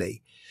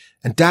Sicily.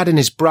 And Dad and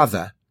his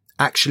brother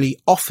actually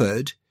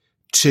offered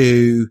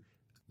to,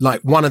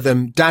 one of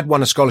them, Dad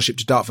won a scholarship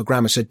to Dartford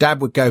Grammar, so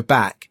Dad would go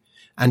back,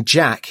 and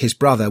Jack, his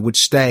brother, would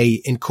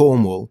stay in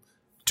Cornwall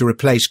to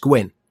replace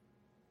Gwyn.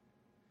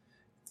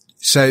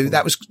 So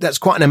that's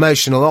quite an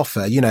emotional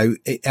offer, you know,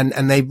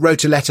 and they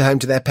wrote a letter home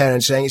to their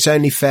parents saying it's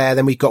only fair,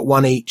 then we've got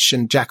one each,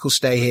 and Jack will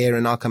stay here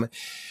and I'll come.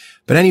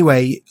 But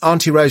anyway,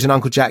 Auntie Rose and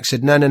Uncle Jack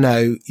said,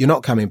 no, you're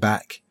not coming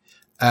back,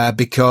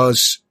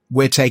 because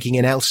we're taking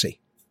in Elsie.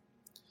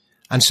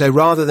 And so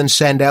rather than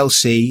send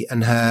Elsie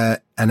and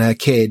her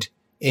kid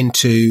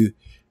into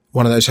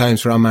one of those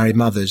homes for unmarried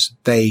mothers,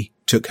 they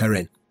took her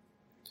in.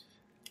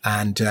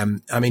 And,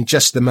 I mean,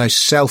 just the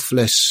most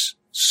selfless,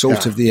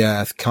 salt of the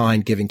earth,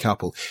 kind, giving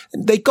couple.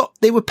 They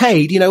were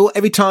paid,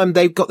 every time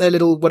they got their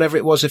little, whatever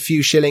it was, a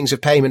few shillings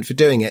of payment for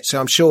doing it. So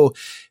I'm sure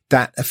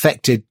that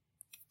affected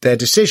their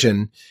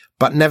decision,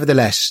 but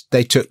nevertheless,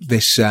 they took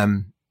this,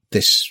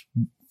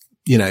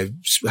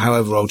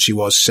 however old she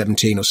was,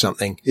 17 or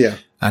something. Yeah.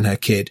 And her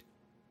kid.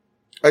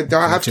 I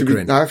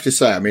have to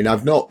say, I mean,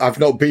 I've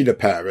not been a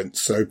parent.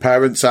 So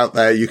parents out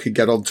there, you can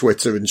get on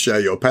Twitter and share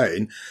your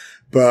pain,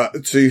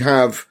 but to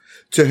have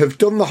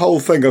done the whole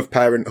thing of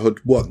parenthood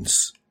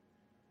once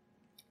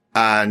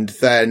and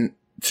then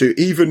to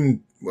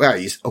even,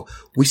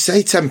 we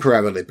say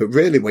temporarily, but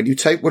really when you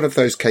take one of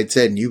those kids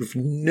in, you have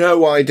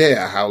no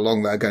idea how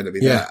long they're going to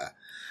be there.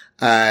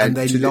 And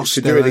they lost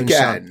to do it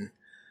again, son.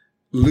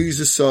 Lose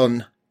a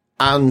son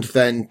and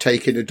then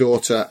take in a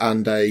daughter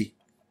and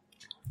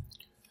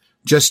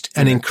just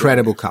an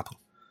incredible couple.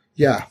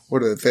 Yeah.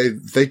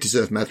 They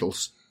deserve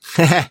medals.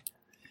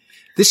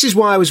 This is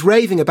why I was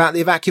raving about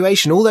the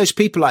evacuation. All those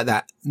people like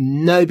that,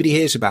 nobody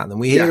hears about them.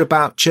 We hear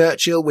about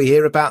Churchill. We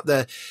hear about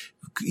the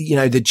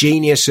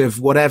genius of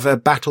whatever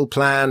battle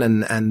plan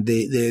and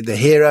the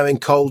hero in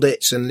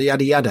Colditz and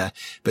yada yada.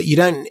 But you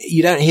don't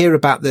hear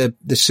about the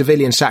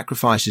civilian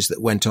sacrifices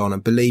that went on.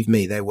 And believe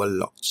me, there were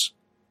lots.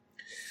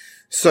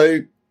 So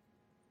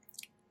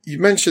we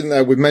mentioned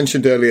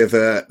earlier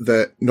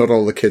that not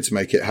all the kids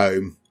make it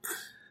home.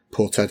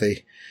 Poor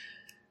Teddy.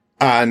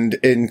 And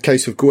in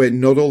case of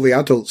Gwyn, not all the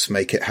adults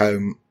make it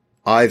home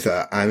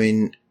either. I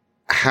mean,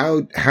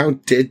 how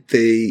did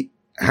the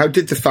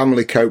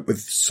family cope with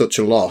such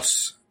a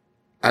loss?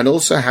 And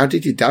also, how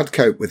did your dad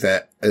cope with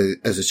it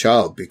as a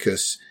child?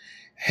 Because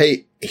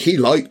he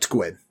liked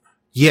Gwyn.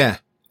 Yeah,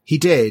 he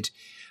did.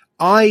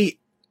 He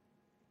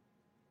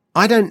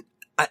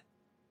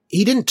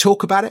didn't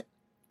talk about it,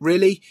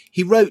 really.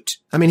 He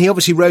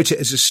obviously wrote it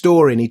as a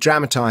story and he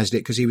dramatized it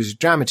because he was a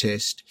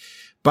dramatist.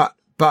 But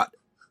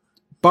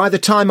by the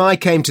time I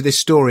came to this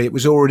story, it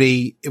was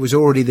already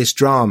this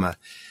drama,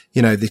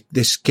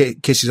 this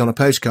Kisses on a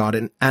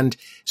Postcard. And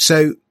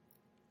so,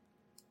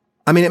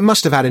 I mean, it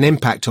must have had an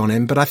impact on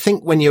him, but I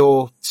think when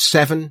you're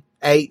 7,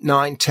 8,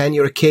 9, 10,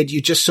 you're a kid, you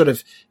just sort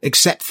of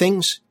accept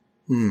things.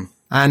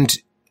 And,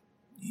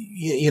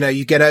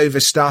 you get over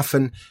stuff.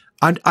 And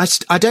I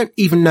don't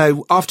even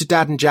know, after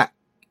Dad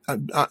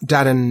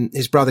and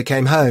his brother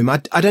came home, I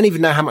don't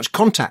even know how much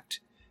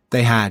contact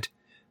they had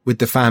with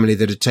the family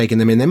that had taken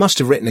them in. They must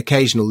have written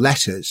occasional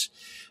letters,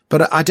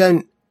 but I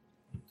don't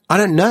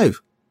know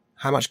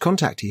how much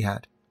contact he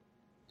had.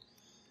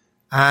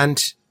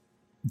 And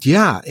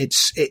yeah,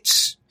 it's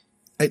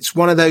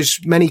one of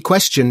those many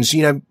questions.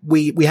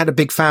 We had a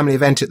big family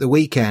event at the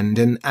weekend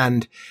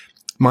and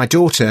my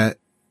daughter,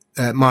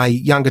 my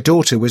younger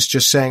daughter was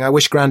just saying, I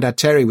wish Grandad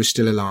Terry was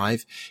still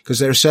alive because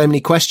there are so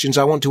many questions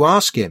I want to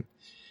ask him.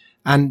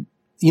 And,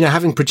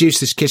 having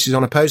produced this Kisses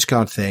on a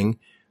Postcard thing,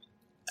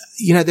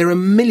 there are a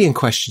million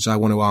questions I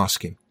want to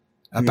ask him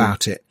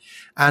about it.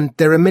 And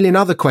there are a million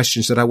other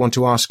questions that I want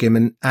to ask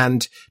him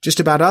and just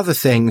about other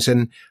things.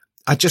 And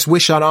I just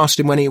wish I'd asked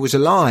him when he was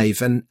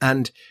alive.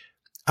 And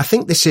I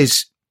think this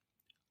is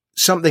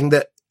something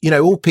that,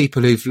 all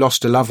people who've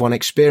lost a loved one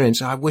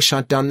experience. I wish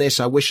I'd done this.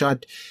 I wish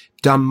I'd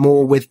done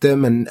more with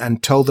them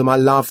and told them I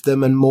loved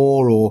them and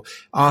more, or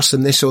asked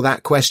them this or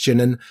that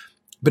question.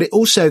 But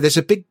there's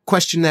a big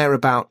question there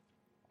about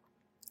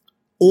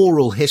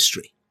oral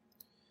history.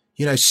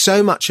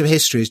 So much of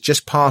history is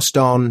just passed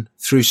on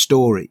through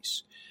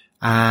stories.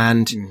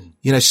 And,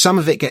 some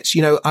of it gets,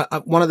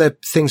 one of the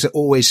things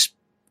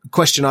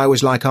question I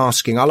always like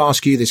asking, I'll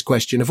ask you this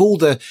question, of all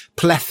the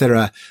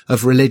plethora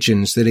of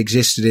religions that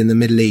existed in the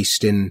Middle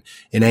East, in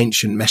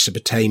ancient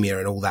Mesopotamia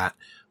and all that,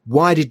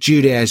 why did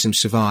Judaism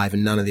survive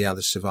and none of the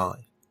others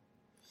survive?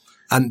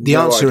 And the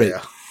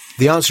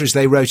answer is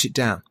they wrote it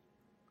down.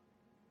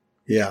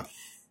 Yeah.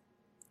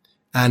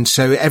 And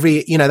so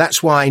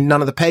that's why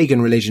none of the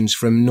pagan religions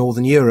from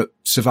Northern Europe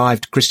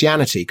survived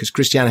Christianity, because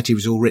Christianity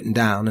was all written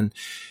down and,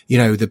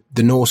 the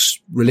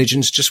Norse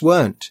religions just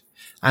weren't.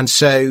 And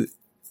so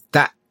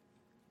that,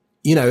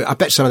 I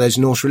bet some of those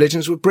Norse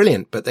religions were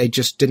brilliant, but they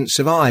just didn't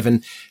survive.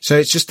 And so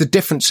it's just the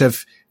difference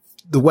of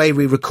the way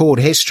we record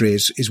history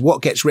is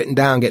what gets written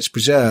down gets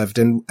preserved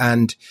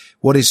and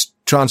what is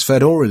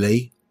transferred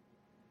orally.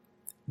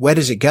 Where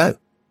does it go?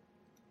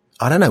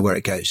 I don't know where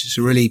it goes. It's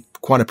really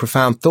quite a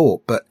profound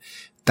thought, but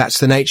that's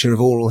the nature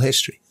of oral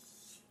history.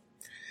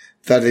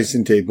 That is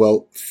indeed.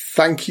 Well,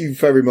 thank you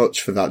very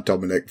much for that,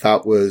 Dominic.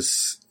 That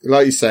was,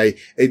 like you say,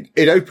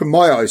 it opened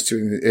my eyes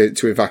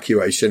to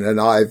evacuation,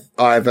 and I've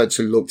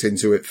actually looked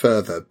into it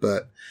further.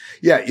 But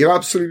yeah, you're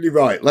absolutely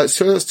right. Let's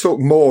talk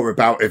more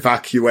about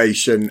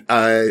evacuation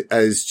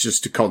as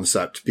just a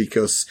concept,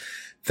 because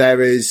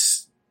there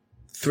is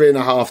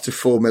 3.5 to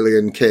 4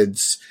 million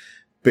kids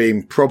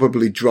being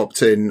probably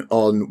dropped in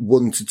on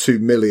 1 to 2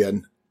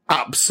 million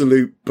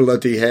absolute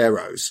bloody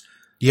heroes.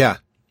 Yeah.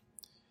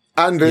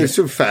 And it's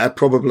fair,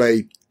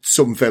 probably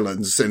some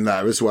villains in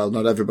there as well.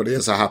 Not everybody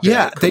has a happy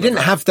outcome. They didn't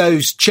have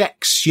those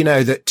checks,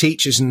 that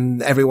teachers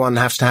and everyone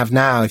has to have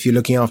now. If you're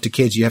looking after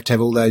kids, you have to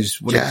have all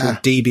those, what are they called,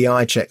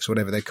 DBI checks,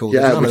 whatever they're called.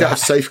 Yeah, we don't have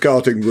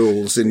safeguarding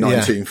rules in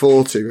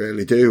 1940,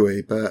 really, do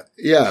we? But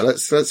yeah,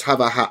 let's have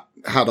a hat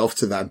off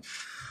to them.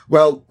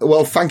 Well,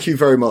 thank you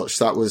very much.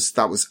 That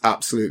was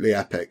absolutely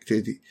epic.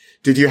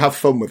 Did you have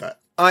fun with it?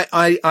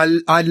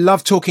 I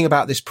love talking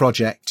about this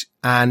project,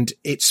 and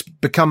it's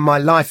become my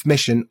life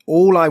mission.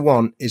 All I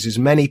want is as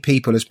many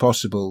people as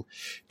possible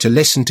to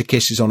listen to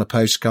Kisses on a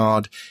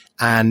Postcard,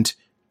 and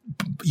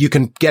you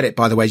can get it,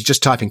 by the way. You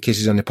just type in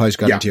Kisses on a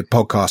Postcard into your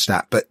podcast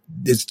app, but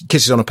it's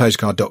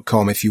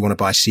kissesonapostcard.com if you want to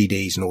buy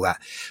CDs and all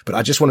that. But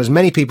I just want as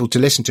many people to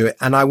listen to it,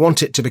 and I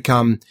want it to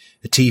become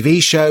a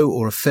TV show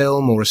or a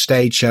film or a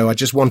stage show. I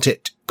just want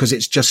it because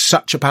it's just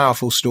such a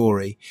powerful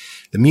story.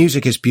 The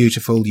music is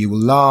beautiful. You will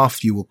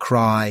laugh, you will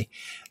cry.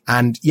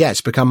 And yeah,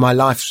 it's become my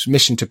life's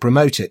mission to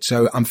promote it.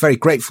 So I'm very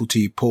grateful to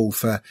you, Paul,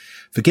 for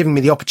giving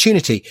me the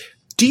opportunity.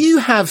 Do you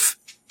have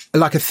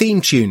like a theme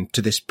tune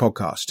to this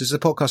podcast? Does the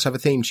podcast have a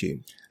theme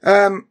tune?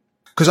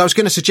 Because I was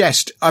going to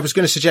suggest,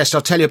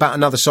 I'll tell you about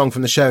another song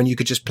from the show and you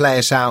could just play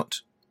us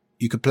out.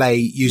 You could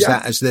use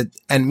that as the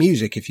end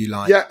music if you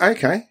like. Yeah.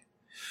 Okay.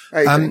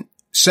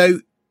 So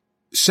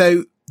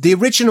the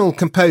original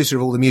composer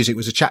of all the music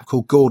was a chap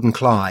called Gordon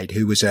Clyde,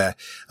 who was an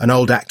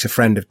old actor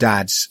friend of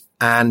Dad's,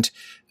 and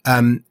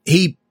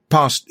he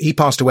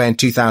passed away in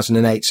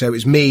 2008. So it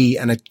was me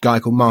and a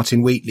guy called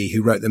Martin Wheatley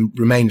who wrote the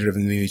remainder of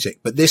the music.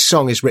 But this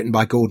song is written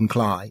by Gordon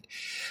Clyde,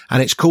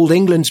 and it's called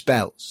England's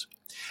Bells.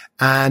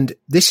 And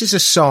this is a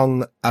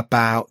song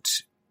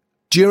about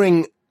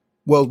during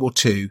World War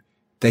II,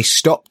 they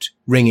stopped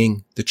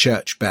ringing the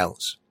church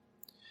bells.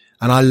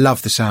 And I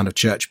love the sound of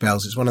church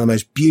bells. It's one of the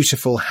most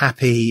beautiful,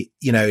 happy,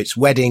 it's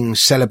wedding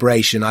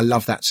celebration. I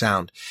love that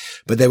sound.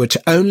 But they were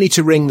only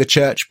to ring the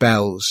church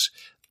bells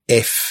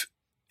if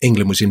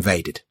England was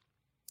invaded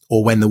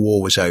or when the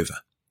war was over.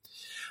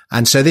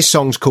 And so this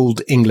song's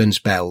called England's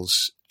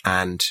Bells,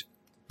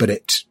 but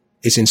it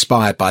is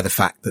inspired by the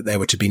fact that there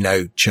were to be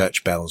no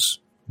church bells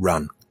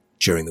run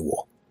during the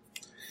war.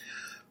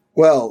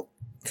 Well,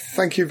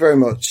 thank you very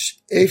much.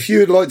 If you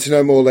would like to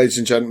know more, ladies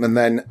and gentlemen,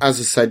 then, as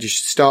I said, you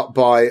should start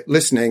by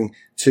listening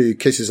to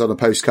Kisses on a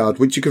Postcard,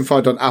 which you can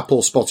find on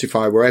Apple,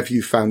 Spotify, wherever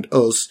you found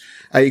us.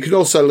 You can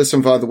also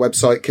listen via the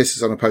website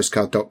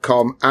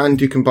kissesonapostcard.com,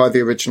 and you can buy the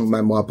original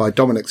memoir by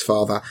Dominic's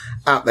father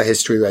at the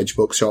History Rage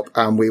bookshop,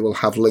 and we will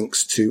have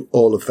links to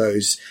all of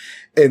those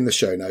in the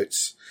show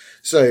notes.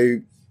 So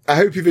I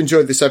hope you've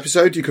enjoyed this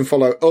episode. You can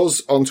follow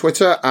us on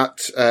Twitter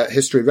at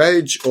History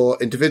Rage, or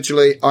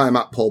individually, I am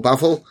at Paul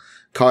Bavill.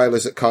 Kyle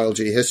is at Kyle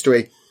G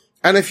History.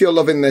 And if you're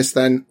loving this,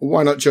 then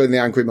why not join the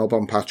Angry Mob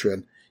on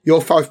Patreon?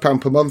 Your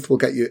 £5 per month will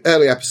get you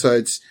early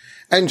episodes,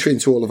 entry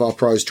into all of our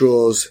prize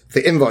draws,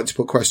 the invite to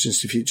put questions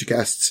to future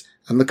guests,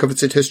 and the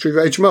coveted History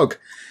Rage mug.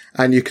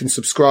 And you can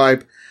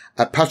subscribe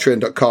at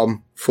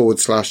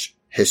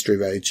patreon.com/History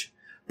Rage.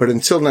 But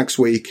until next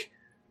week,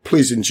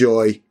 please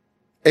enjoy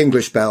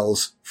English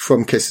Bells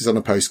from Kisses on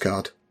a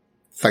Postcard.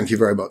 Thank you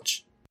very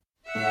much.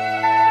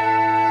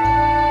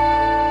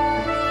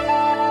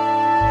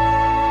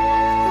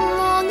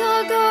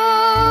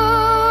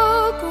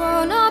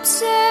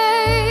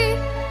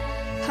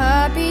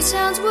 Happy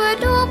sounds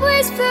would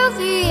always fill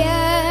the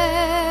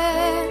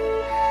air,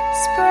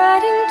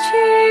 Spreading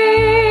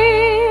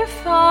cheer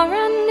far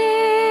and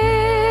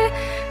near,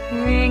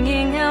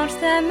 ringing out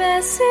their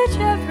message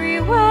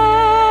everywhere.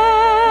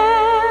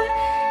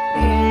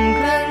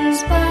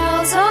 England's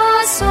bells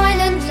are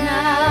silent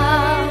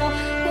now.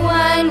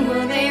 When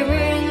will they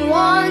ring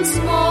once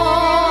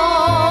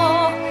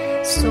more?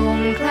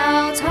 Storm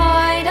clouds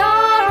hide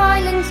our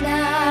island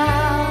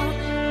now,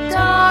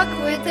 dark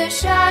with the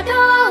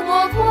shadow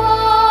of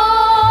war.